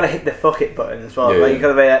think you got to hit the fuck it button as well. You got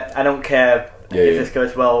to be, I don't care if this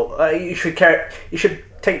goes well. You should care. You should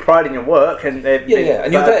take pride in your work and and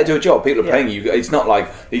you're there to do a job. People are paying you. It's not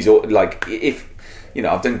like these are like if.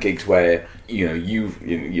 I've done gigs where you'll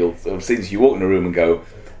see this. You walk in a room and go,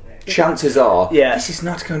 chances are this is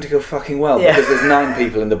not going to go fucking well because there's 9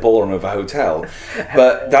 people in the ballroom of a hotel.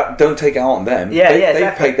 But that don't take it out on them.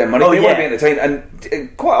 They've paid their money. They want to be entertained,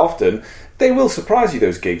 and quite often they will surprise you.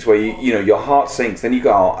 Those gigs where your heart sinks, then you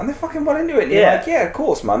go out and they're fucking well into it. And you're like, of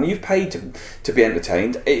course, man. You've paid to be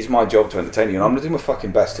entertained. It is my job to entertain you, and I'm going to do my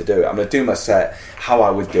fucking best to do it. I'm going to do my set how I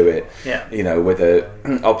would do it. With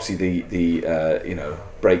obviously the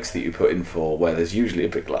breaks that you put in for where there's usually a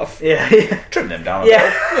big laugh. Trim them down.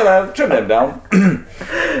 Trim them down.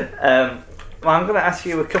 Well, I'm going to ask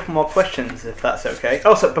you a couple more questions, if that's okay.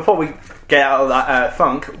 Also, before we get out of that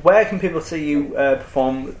funk, where can people see you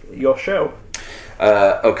perform your show?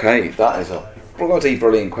 Okay, that is a bloody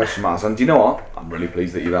brilliant question, Mark. And do you know what? I'm really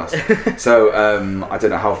pleased that you've asked. So, I don't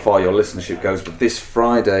know how far your listenership goes, but this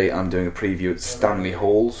Friday I'm doing a preview at Stanley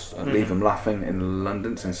Hall's at Leave 'Em Laughing in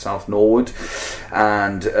London. It's in South Norwood.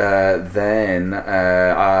 And then,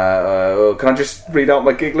 can I just read out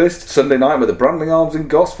my gig list? Sunday night with the Brandling Arms in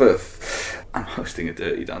Gosforth. I'm hosting a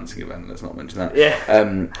Dirty Dancing event, let's not mention that. Yeah.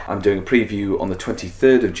 I'm doing a preview on the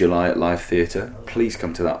 23rd of July at Live Theatre. Please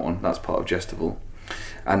come to that one, that's part of Gestival.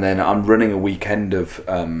 And then I'm running a weekend of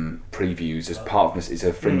previews as part of this. It's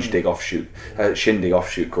a Fringe Dig offshoot, Shindig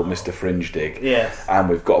offshoot called Mr. Fringe Dig. Yes. And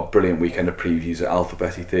we've got a brilliant weekend of previews at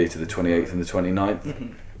Alphabetti Theatre the 28th and the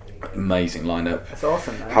 29th. Amazing lineup. That's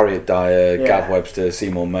awesome, man. Harriet Dyer, Gav Webster,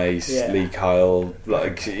 Seymour Mace, Lee Kyle.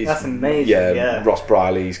 That's amazing. Yeah, Ross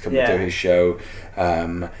Briley's coming to do his show,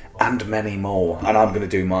 and many more. And I'm going to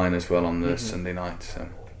do mine as well on the Sunday night. So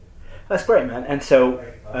that's great, man. And so,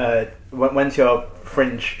 when's your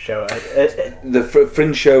Fringe show? The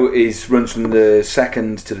Fringe show runs from the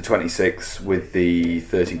 2nd to the 26th, with the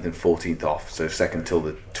 13th and 14th off. So 2nd till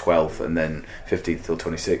the 12th, and then 15th till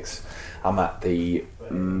 26th. I'm at the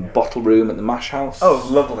Bottle Room at the Mash House. Oh,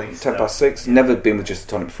 lovely. 6:10. Never been with Just a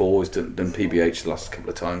Tonic before. Always done PBH the last couple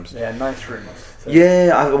of times. Yeah, nice room. So.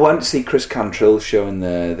 Yeah, I went to see Chris Cantrill showing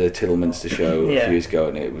the Tiddleminster show a few years ago,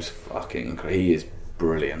 and it was fucking incredible. He is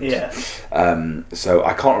brilliant. Yeah. So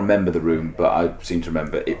I can't remember the room, but I seem to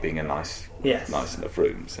remember it being a nice enough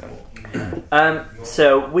room. So,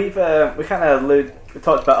 so we kind of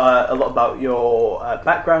talked about a lot about your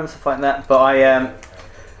background and stuff like that, but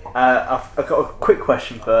I've got a quick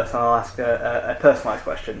question first, and I'll ask a personalised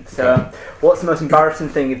question. So, what's the most embarrassing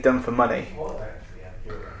thing you've done for money?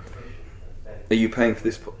 Are you paying for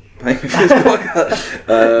this podcast?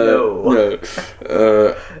 No.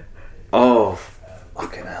 Oh,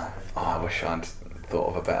 fucking hell. Oh, I wish I'd thought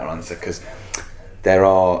of a better answer, because there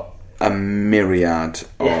are a myriad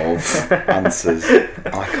of answers.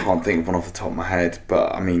 I can't think of one off the top of my head,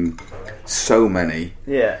 but I mean, so many.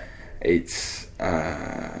 Yeah. It's...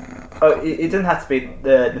 it doesn't have to be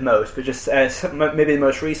the most, but just maybe the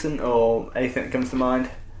most recent or anything that comes to mind.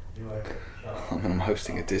 I mean, I'm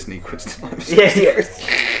hosting a Disney quiz tonight.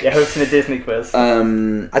 Yeah, hosting a Disney quiz.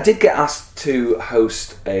 I did get asked to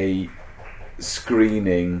host a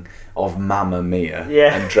screening of Mamma Mia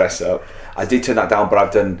and dress up. I did turn that down, but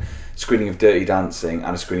I've done screening of Dirty Dancing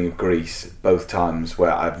and a screening of Grease both times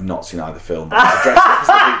where I've not seen either film. But dressed up as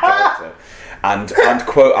the lead character. And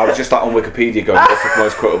quote, I was just like on Wikipedia going, what's the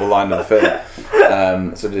most quotable line of the film?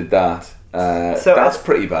 So I did that. So that's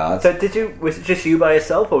pretty bad. So was it just you by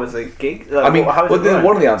yourself, or was it a gig? Like, I mean,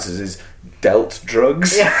 one of the answers is dealt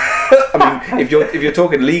drugs. Yeah. I mean, if you're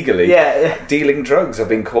talking legally, dealing drugs. I've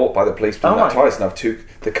been caught by the police doing that twice, and I've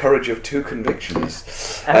the courage of 2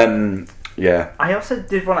 convictions. Yeah. I also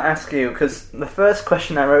did want to ask you, because the first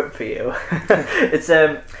question I wrote for you, it's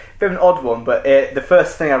a bit of an odd one, but the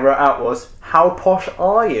first thing I wrote out was, how posh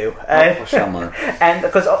are you? How posh am I? And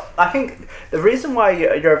because I think the reason why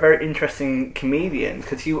you're a very interesting comedian,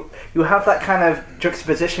 because you have that kind of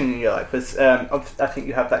juxtaposition in your life, because I think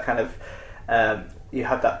you have that kind of... you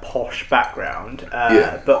have that posh background,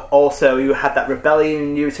 but also you had that rebellion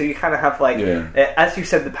in you, so you kind of have like, as you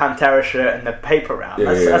said, the Pantera shirt and the paper round.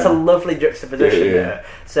 That's a lovely juxtaposition there.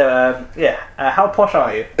 So, how posh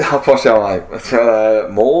are you? How posh am I?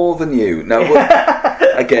 More than you. No,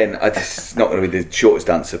 again, this is not going to be the shortest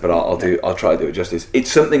answer, but I'll try to do it justice. It's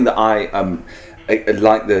something that I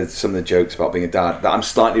like some of the jokes about being a dad that I'm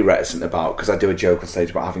slightly reticent about, because I do a joke on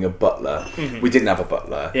stage about having a butler. We didn't have a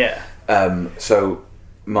butler. Yeah. So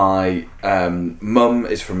my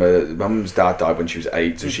mum's dad died when she was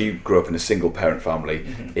 8, so she grew up in a single parent family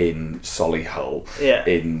in Solihull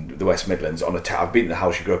in the West Midlands. I've been in the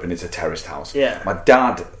house she grew up in. It's a terraced house. My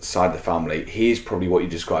dad's side of the family, he's probably what you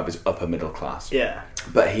describe as upper middle class.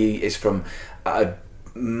 But he is from a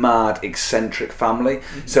mad eccentric family.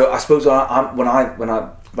 So I suppose when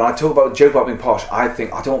I talk about joke about being posh, I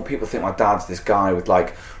don't want people to think my dad's this guy with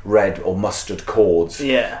like red or mustard cords,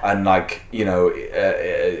 and like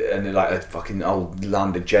and like a fucking old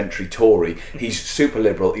landed gentry Tory. He's super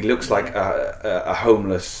liberal. He looks like a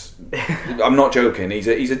homeless. I'm not joking. He's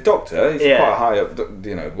a doctor. He's quite a high up,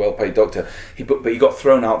 well-paid doctor. But he got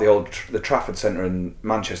thrown out the Trafford Centre in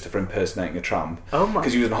Manchester for impersonating a tramp. Oh my!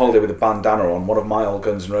 Because he was on holiday with a bandana on, one of my old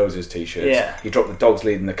Guns N' Roses t-shirts. He dropped the dog's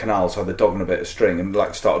lead in the canal, so had the dog on a bit of string, and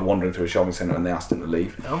like started wandering through a shopping centre, and they asked him to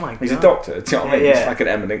leave. Oh my God! He's a doctor. Do you know what I mean? He's like an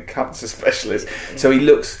eminent cancer specialist. So he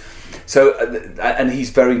looks. So, and he's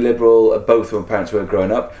very liberal. Both of my parents were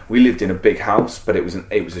growing up. We lived in a big house, but it was a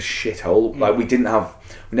shithole. Like we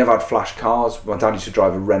never had flash cars. My dad used to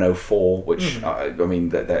drive a Renault 4, which I mean,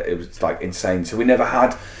 that it was like insane. So we never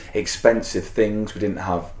had expensive things. We didn't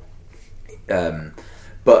have.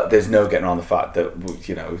 But there's no getting around the fact that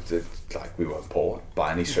like we weren't poor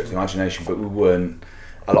by any stretch of the imagination, but we weren't.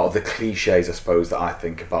 A lot of the cliches, I suppose, that I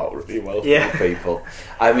think about really wealthy people.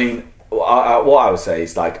 I mean. What I would say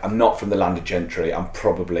is, like, I'm not from the landed gentry. I'm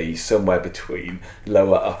probably somewhere between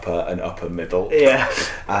lower upper and upper middle. Yeah.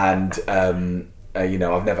 And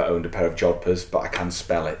I've never owned a pair of jodhpurs, but I can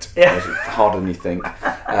spell it. Yeah. It's harder than you think.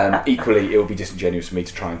 Equally, it would be disingenuous for me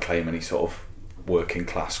to try and claim any sort of working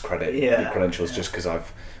class credentials just because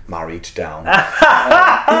I've married down, and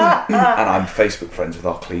I'm Facebook friends with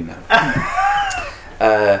our cleaner.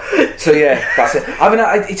 So yeah, that's it. I mean,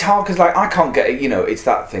 it's hard because like I can't get it. It's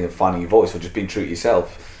that thing of finding your voice or just being true to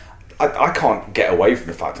yourself. I can't get away from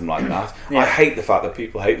the fact I'm like that. Yeah. I hate the fact that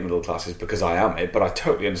people hate the middle classes because I am it, but I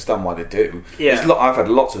totally understand why they do. Yeah. I've had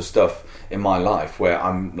lots of stuff in my life where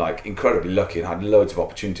I'm like incredibly lucky and had loads of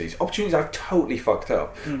opportunities. Opportunities I've totally fucked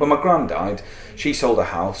up. When my gran died, she sold a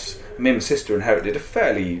house. Me and my sister inherited a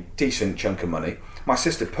fairly decent chunk of money. My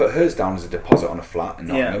sister put hers down as a deposit on a flat in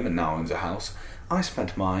Nottingham and now owns a house. I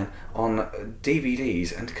spent mine on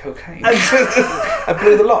DVDs and cocaine. I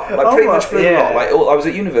blew the lot. Pretty much blew the lot. I was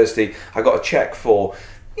at university. I got a cheque for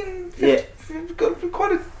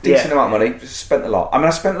quite a decent amount of money. Just spent a lot. I mean, I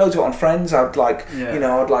spent loads of it on friends. I'd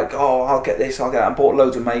I'll get this, I'll get that. I bought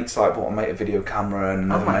loads of mates. I bought a mate a video camera and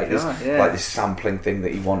another mate this sampling thing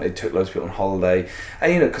that he wanted. Took loads of people on holiday.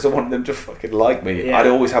 And because I wanted them to fucking like me. Yeah. I'd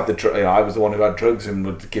always have I was the one who had drugs and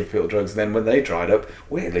would give people drugs. And then when they dried up,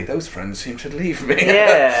 weirdly, those friends seemed to leave me.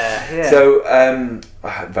 Yeah. So,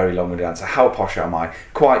 very long-winded answer. How posh am I?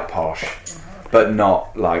 Quite posh. But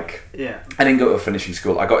not like... Yeah. I didn't go to a finishing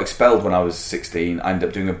school. I got expelled when I was 16. I ended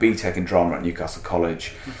up doing a BTEC in drama at Newcastle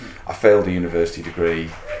College. I failed a university degree.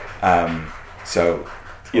 I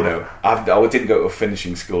didn't go to a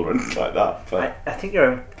finishing school or anything like that. But I think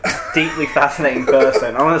you're a deeply fascinating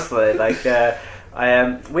person, honestly. Like,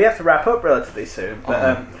 we have to wrap up relatively soon.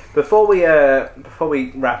 But before we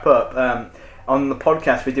wrap up... on the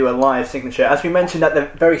podcast, we do a live signature. As we mentioned at the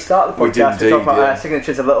very start of the podcast, we talk about our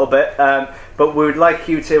signatures a little bit, but we would like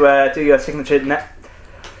you to do your signature.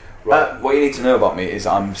 Right. What you need to know about me is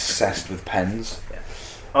I'm obsessed with pens. Yeah.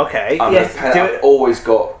 Okay. I've always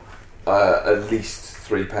got at least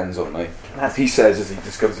 3 pens on me. He says as he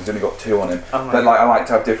discovers he's only got 2 on him. But I like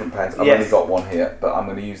to have different pens. I've only got 1 here, but I'm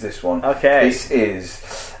going to use this one. Okay. This is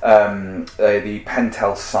the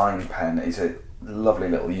Pentel Sign pen. It's a lovely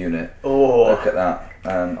little unit. Oh, look at that.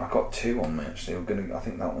 I've got 2 on me actually. I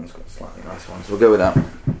think that one's got slightly nice ones. We'll go with that.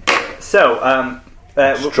 So,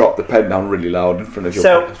 just drop the pen down really loud in front of your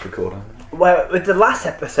podcast recorder. Well, with the last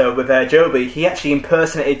episode with Joby, he actually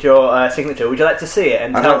impersonated your signature. Would you like to see it?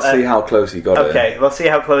 I don't see how close he got it. Okay, we'll see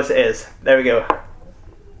how close it is. There we go.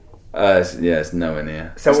 It's nowhere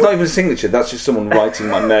near. So it's not even a signature. That's just someone writing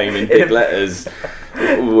my name in big letters,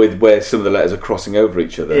 with where some of the letters are crossing over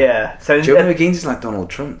each other. Yeah. So Joe McGean's is like Donald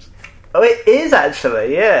Trump's. Oh, it is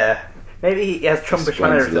actually. Yeah. Maybe he has Trumpish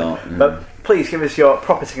manners. But please give us your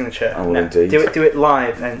proper signature. I will indeed. Do it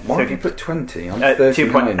live. And why did you put 20? I'm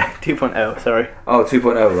 39. 2.0. Sorry. Oh,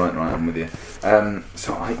 2.0. Right. I'm with you.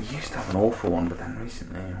 So I used to have an awful one, but then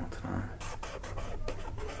recently, what did I?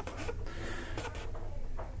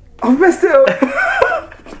 I've messed it up.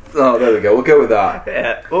 Oh, there we go. We'll go with that.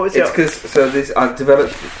 Yeah. What was It's because I've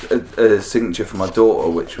developed a signature for my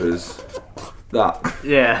daughter, which was that.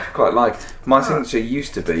 Yeah. Quite like my signature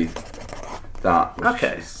used to be that.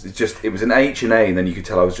 Okay. It was an H and A, and then you could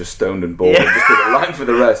tell I was just stoned and bored. Yeah. And just did a line for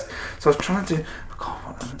the rest. So I was trying to.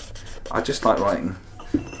 I just like writing.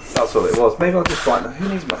 That's all it was. Maybe I'll just write. Who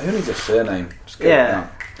needs a surname? Just go with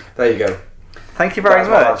that. There you go. Thank you very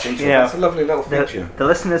much. That's a lovely little feature. The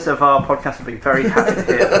listeners of our podcast will be very happy to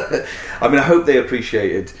hear that. I mean, I hope they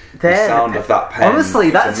appreciated the sound of that pen. Honestly,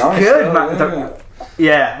 that's good, man.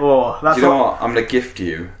 Yeah. Oh, that's. Do you know what? I'm going to gift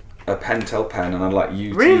you a Pentel pen, and I'd like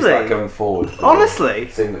you to use that going forward. Honestly.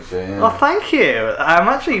 Signature. Yeah. Oh, thank you. I'm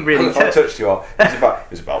actually really. If I touched you off, it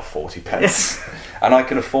was about 40 pence, and I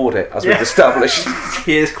can afford it, as we've established.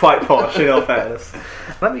 He is quite posh, in all fairness.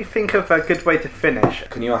 Let me think of a good way to finish.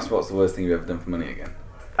 Can you ask what's the worst thing you've ever done for money again?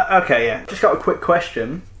 Okay, yeah. Just got a quick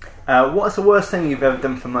question. What's the worst thing you've ever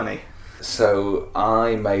done for money? So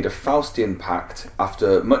I made a Faustian pact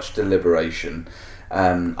after much deliberation.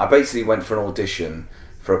 I basically went for an audition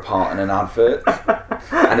for a part in an advert,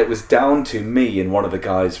 and it was down to me and one of the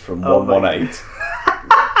guys from 118,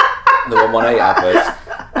 the 118 adverts.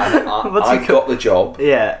 And I got the job.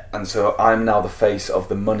 Yeah. And so I'm now the face of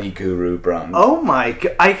the Money Guru brand. Oh my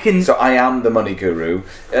god! I can. So I am the Money Guru.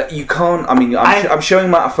 You can't. I mean, I'm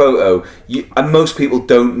showing Matt a photo, and most people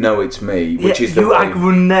don't know it's me, which is the. I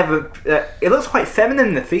will never. It looks quite feminine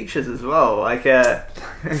in the features as well. Like. It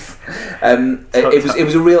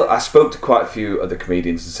was a real. I spoke to quite a few other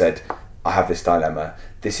comedians and said, I have this dilemma.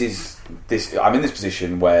 I'm in this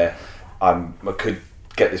position where I could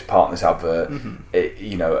get this part in this advert.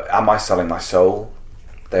 Mm-hmm. Am I selling my soul?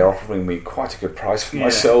 They're offering me quite a good price for my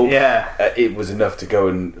soul. Yeah. It was enough to go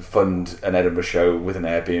and fund an Edinburgh show with an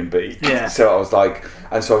Airbnb. Yeah. So I was like,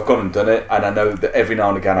 and so I've gone and done it. And I know that every now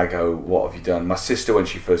and again I go, what have you done? My sister, when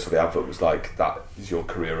she first saw the advert, was like, that is your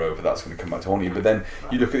career over. That's going to come back to haunt you. But then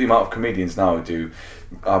you look at the amount of comedians now who do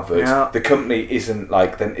adverts. Yeah. The company isn't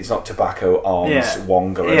like, then it's not Tobacco, Arms,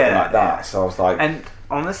 Wong or anything like that. So I was like...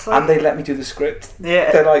 Honestly, and they let me do the script.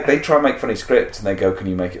 Yeah, they're like, they try and make funny scripts, and they go, "Can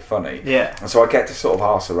you make it funny?" Yeah, and so I get to sort of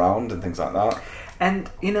arse around and things like that. And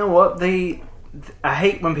you know what? I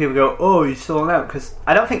hate when people go, "Oh, you're still out," because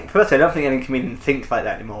I don't think any comedian thinks like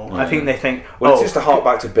that anymore. Yeah. I think they think, well, it's just a hark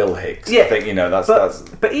back to Bill Hicks. Yeah, I think that's.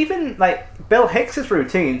 But even like Bill Hicks's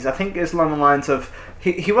routines, I think is along the lines of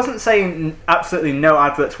he wasn't saying absolutely no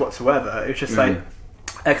adverts whatsoever. It was just like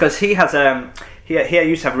because he has He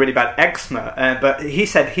used to have really bad eczema, but he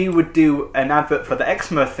said he would do an advert for the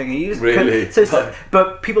eczema thing. He used really?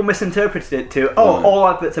 But people misinterpreted it to, all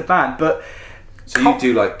adverts are banned. But so you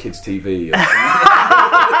do like kids' TV?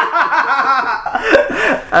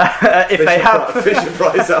 If they have Fisher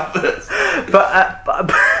Price adverts,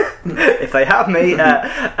 but if they have me,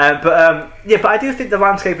 but I do think the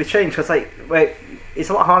landscape has changed because it's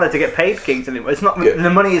a lot harder to get paid gigs anymore. It's not the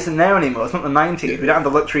money isn't there anymore. It's not the 90s. We don't have the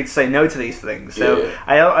luxury to say no to these things. So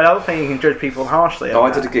I don't think you can judge people harshly. I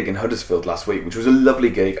did a gig in Huddersfield last week, which was a lovely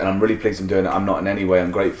gig, and I'm really pleased I'm doing it. I'm not in any way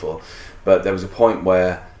ungrateful, but there was a point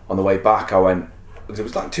where on the way back I went, because it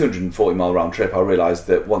was like 240 mile round trip, I realised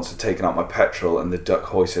that once I'd taken out my petrol and the duck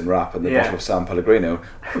hoisin wrap and the bottle of San Pellegrino,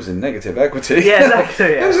 I was in negative equity. Yeah,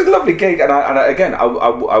 exactly. Yeah. It was a lovely gig, and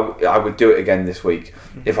I would do it again this week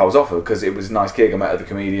if I was offered, because it was a nice gig. I met other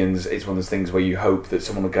comedians. It's one of those things where you hope that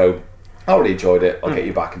someone will go, I really enjoyed it, I'll get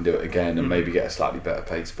you back and do it again, and maybe get a slightly better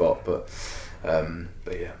paid spot. But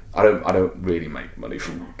yeah, I don't really make money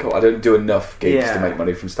from. I don't do enough gigs to make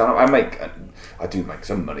money from stand-up. I do make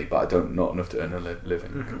some money, but not enough to earn a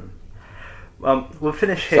living. Mm-hmm. We'll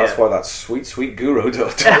finish here. So that's why that sweet guru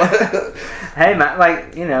does. Hey Matt,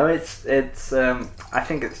 it's. I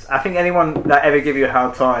think anyone that ever give you a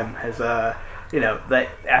hard time has, I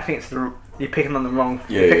think it's you're picking on the wrong.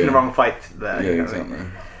 The wrong fight there. Yeah, exactly.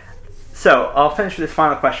 So, I'll finish with this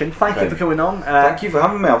final question. Thank you for coming on. Thank you for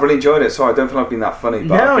having me. I've really enjoyed it. Sorry, I don't feel like being that funny,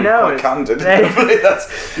 but I've been quite candid.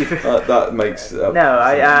 That makes...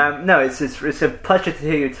 it's a pleasure to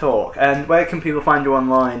hear you talk. And where can people find you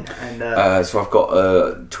online? And so I've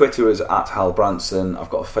got Twitter is @Hal Branson.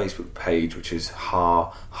 I've got a Facebook page, which is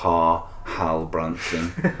Hal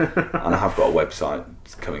Branson. And I have got a website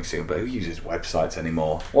coming soon, but who uses websites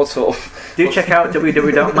anymore? What sort of... Do check out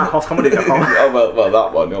www.matthosscomedy.com. well,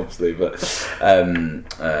 that one, obviously, but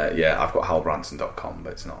I've got halbranson.com,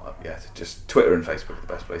 but it's not up yet. Just Twitter and Facebook are the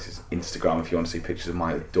best places. Instagram, if you want to see pictures of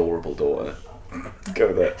my adorable daughter,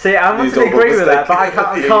 go there. See, I want to agree with that, but I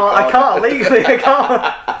can't legally, I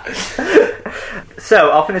can't.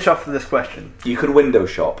 So, I'll finish off with this question. You could window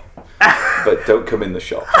shop, but don't come in the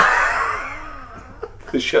shop.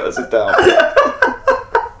 The shutters are down.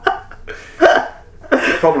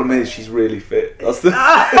 The problem is she's really fit. That's the...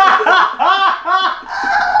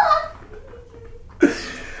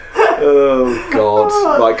 Oh God!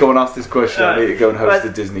 Right, come on, ask this question. I need to go and host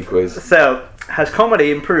the Disney quiz. So, has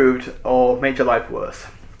comedy improved or made your life worse?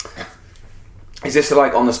 Is this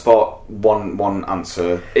like on the spot one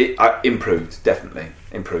answer? Improved, definitely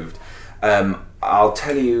improved. I'll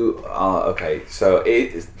tell you. Okay, so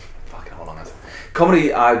it is. Fucking how long has it?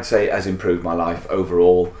 Comedy, I'd say, has improved my life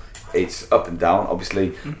overall. It's up and down,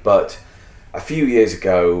 obviously, but a few years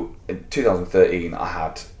ago, in 2013, I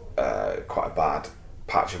had quite a bad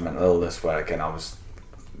patch of mental illness where, again, I was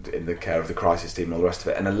in the care of the crisis team and all the rest of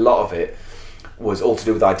it, and a lot of it was all to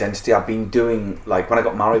do with identity. I've been doing, like, when I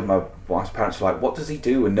got married, my wife's parents were like, what does he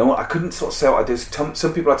do? And I couldn't sort of say what I do.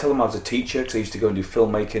 Some people, I tell them I was a teacher, because I used to go and do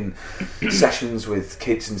filmmaking sessions with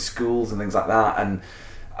kids in schools and things like that, and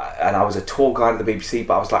I was a tour guide at the BBC,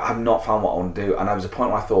 but I was like, I've not found what I want to do. And there was a point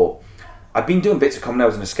where I thought, I'd been doing bits of comedy. I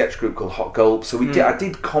was in a sketch group called Hot Gulp, so I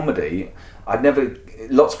did comedy.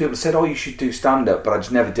 Lots of people said, oh, you should do stand-up, but I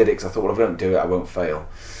just never did it, because I thought, well, if I don't do it, I won't fail.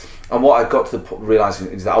 And what I got to realising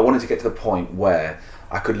is that I wanted to get to the point where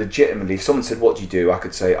I could legitimately, if someone said, "What do you do?" I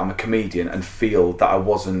could say, "I'm a comedian," and feel that I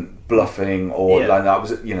wasn't bluffing or like that I was,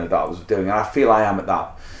 that I was doing. And I feel I am at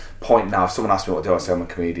that point now. If someone asks me what I do, I say I'm a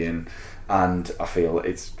comedian, and I feel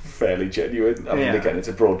it's fairly genuine. I mean, again, it's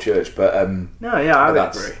a broad church, but I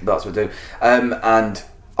agree. That's what I do. And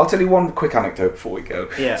I'll tell you one quick anecdote before we go.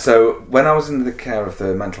 Yeah. So when I was in the care of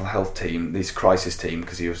the mental health team, this crisis team,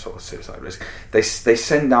 because he was sort of suicide risk, they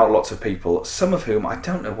send out lots of people, some of whom I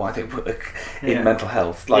don't know why they work in mental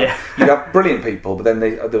health. Like you have brilliant people, but then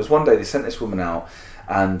there was one day they sent this woman out,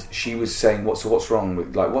 and she was saying, "What's wrong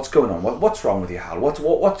with what's going on? What's wrong with you, Hal? What's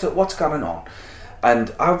going on?"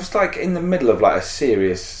 And I was like in the middle of like a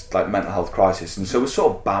serious like mental health crisis, and so we're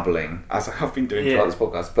sort of babbling as I have been doing throughout this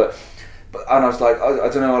podcast, but and I was like, I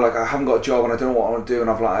don't know, like I haven't got a job and I don't know what I want to do, and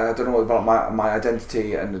I've like I don't know about my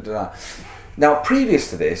identity and Now, previous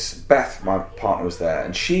to this, Beth, my partner, was there,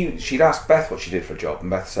 and she'd asked Beth what she did for a job, and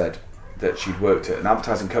Beth said that she'd worked at an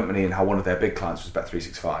advertising company and how one of their big clients was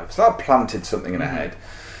Bet365. So that planted something in her head.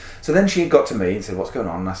 So then she got to me and said, "What's going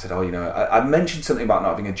on?" And I said, I mentioned something about not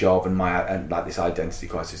having a job and like this identity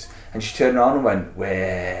crisis, and she turned around and went,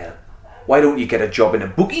 "Well, why don't you get a job in a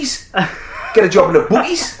bookies? Get a job in a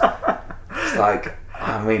bookies?" It's like,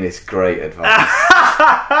 I mean, it's great advice.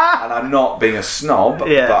 And I'm not being a snob, but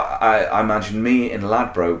I imagine me in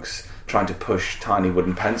Ladbrokes trying to push tiny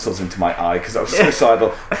wooden pencils into my eye because I was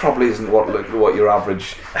suicidal. Probably isn't what your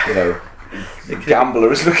average,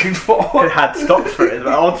 gambler is looking for. It had stocks for it,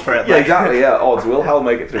 odds for it. Yeah, exactly. Yeah, odds. Will Hal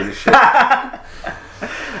make it through this shit?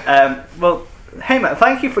 Well, hey man,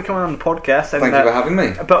 thank you for coming on the podcast. And, thank you for having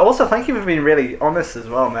me. But also thank you for being really honest as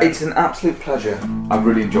well, man. It's an absolute pleasure. I've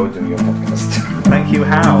really enjoyed doing your podcast. Thank you,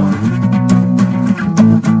 Hal.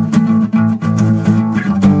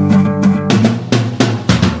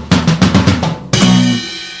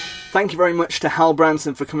 Thank you very much to Hal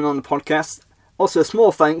Branson for coming on the podcast. Also, a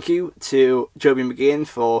small thank you to Joby McGinn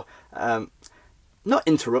for not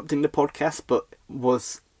interrupting the podcast, but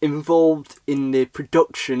was involved in the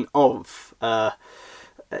production of.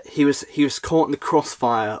 He was caught in the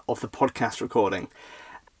crossfire of the podcast recording.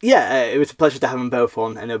 It was a pleasure to have them both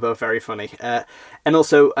on, and they're both very funny. And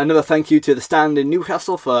also another thank you to the Stand in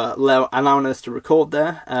Newcastle for allowing us to record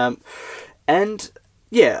there. And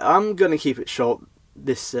I'm going to keep it short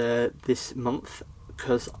this month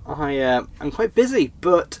because I'm quite busy.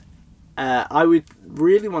 But I would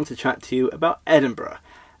really want to chat to you about Edinburgh.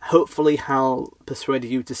 Hopefully, Hal persuaded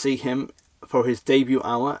you to see him for his debut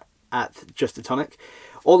hour at Just a Tonic.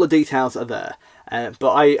 All the details are there.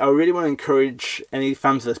 But I really want to encourage any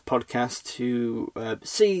fans of this podcast to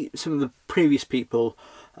see some of the previous people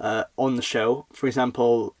on the show. For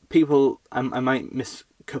example, I might miss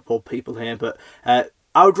a couple people here, but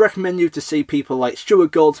I would recommend you to see people like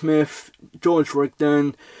Stuart Goldsmith, George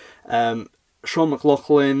Rigdon, Sean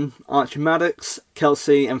McLaughlin, Archie Maddox,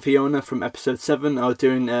 Kelsey and Fiona from episode 7 are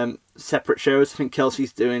doing separate shows. I think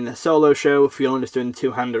Kelsey's doing a solo show, Fiona's doing a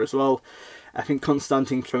two-hander as well. I think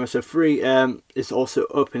Constantine from episode 3 is also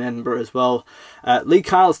up in Edinburgh as well. Lee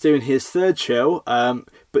Kyle's doing his third show,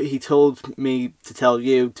 but he told me to tell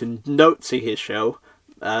you to not see his show,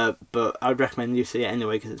 but I'd recommend you see it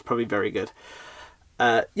anyway because it's probably very good.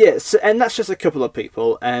 And that's just a couple of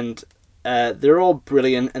people, and they're all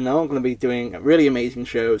brilliant, and they're all going to be doing really amazing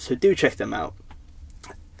shows, so do check them out.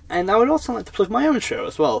 And I would also like to plug my own show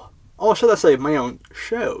as well. Or should I say my own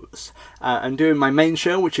shows. I'm doing my main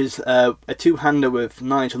show, which is a two-hander with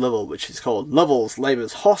Nigel Lovell, which is called Lovell's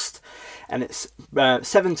Labour's Host, and it's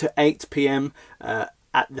 7 to 8 p.m. At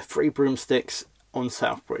the Free Broomsticks on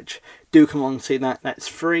Southbridge. Do come along and see that. That's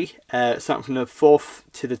free, starting from the 4th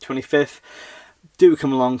to the 25th. Do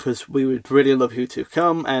come along because we would really love you to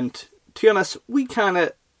come, and to be honest, we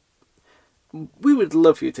would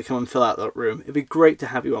love you to come and fill out that room. It'd be great to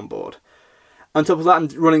have you on board. On top of that, I'm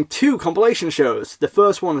running 2 compilation shows. The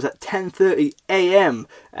first one is at 10:30 a.m.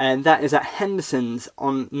 and that is at Henderson's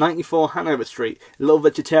on 94 Hanover Street, a little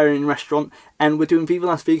vegetarian restaurant, and we're doing Viva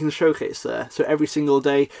Las Vegan Showcase there. So every single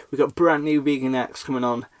day we've got brand new vegan acts coming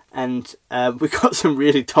on, and we've got some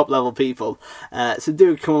really top level people. So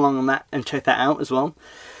do come along on that and check that out as well.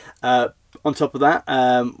 On top of that,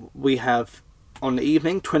 we have on the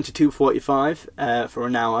evening 22:45 for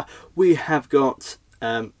an hour. We have got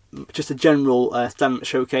just a general stand-up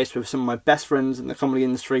showcase with some of my best friends in the comedy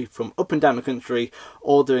industry from up and down the country,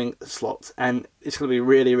 all doing slots, and it's going to be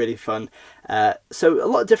really, really fun. So a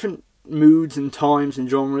lot of different moods and times and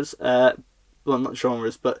genres, well, not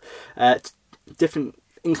genres, but different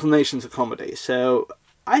inclinations of comedy. So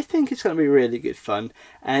I think it's going to be really good fun,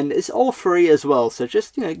 and it's all free as well. So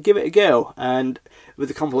just give it a go. And with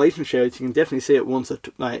the compilation shows, you can definitely see it once or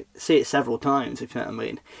see it several times, if you know what I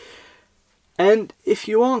mean. And if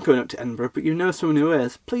you aren't going up to Edinburgh, but you know someone who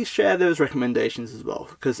is, please share those recommendations as well,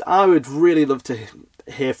 because I would really love to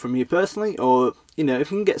hear from you personally, or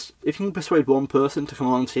if you can persuade one person to come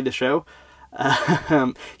along and see the show,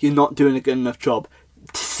 you're not doing a good enough job.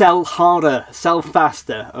 Sell harder, sell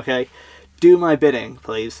faster, okay? Do my bidding,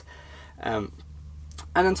 please. And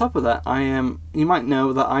on top of that, you might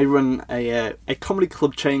know that I run a comedy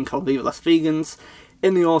club chain called Viva Las Vegans.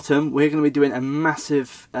 In the autumn, we're going to be doing a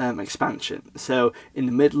massive expansion. So in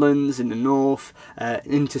the Midlands, in the North,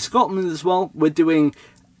 into Scotland as well, we're doing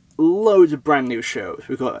loads of brand new shows.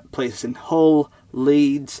 We've got places in Hull,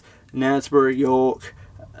 Leeds, Knaresborough, York,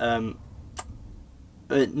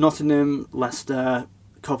 Nottingham, Leicester,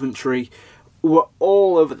 Coventry. We're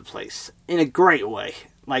all over the place in a great way,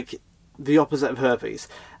 like the opposite of herpes.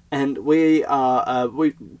 And we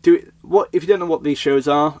do what if you don't know what these shows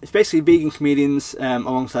are? It's basically vegan comedians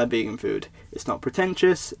alongside vegan food. It's not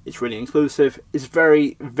pretentious. It's really inclusive. It's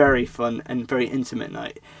very, very fun and very intimate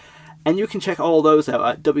night. And you can check all those out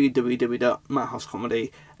at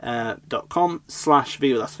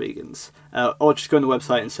www.madhousecomedy.com/VivaLasVegans, or just go on the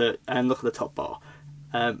website and look at the top bar.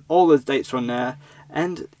 All those dates are on there,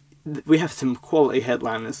 and we have some quality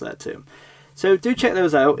headliners there too. So do check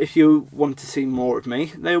those out if you want to see more of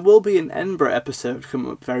me. There will be an Edinburgh episode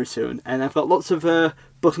coming up very soon, and I've got lots of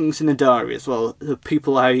bookings in the diary as well. The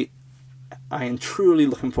people I am truly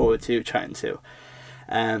looking forward to chatting to.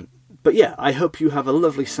 But yeah, I hope you have a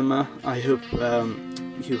lovely summer. I hope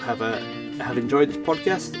you have enjoyed this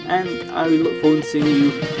podcast, and I look forward to seeing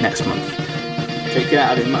you next month. Take care,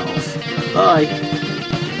 Adam Miles. Bye.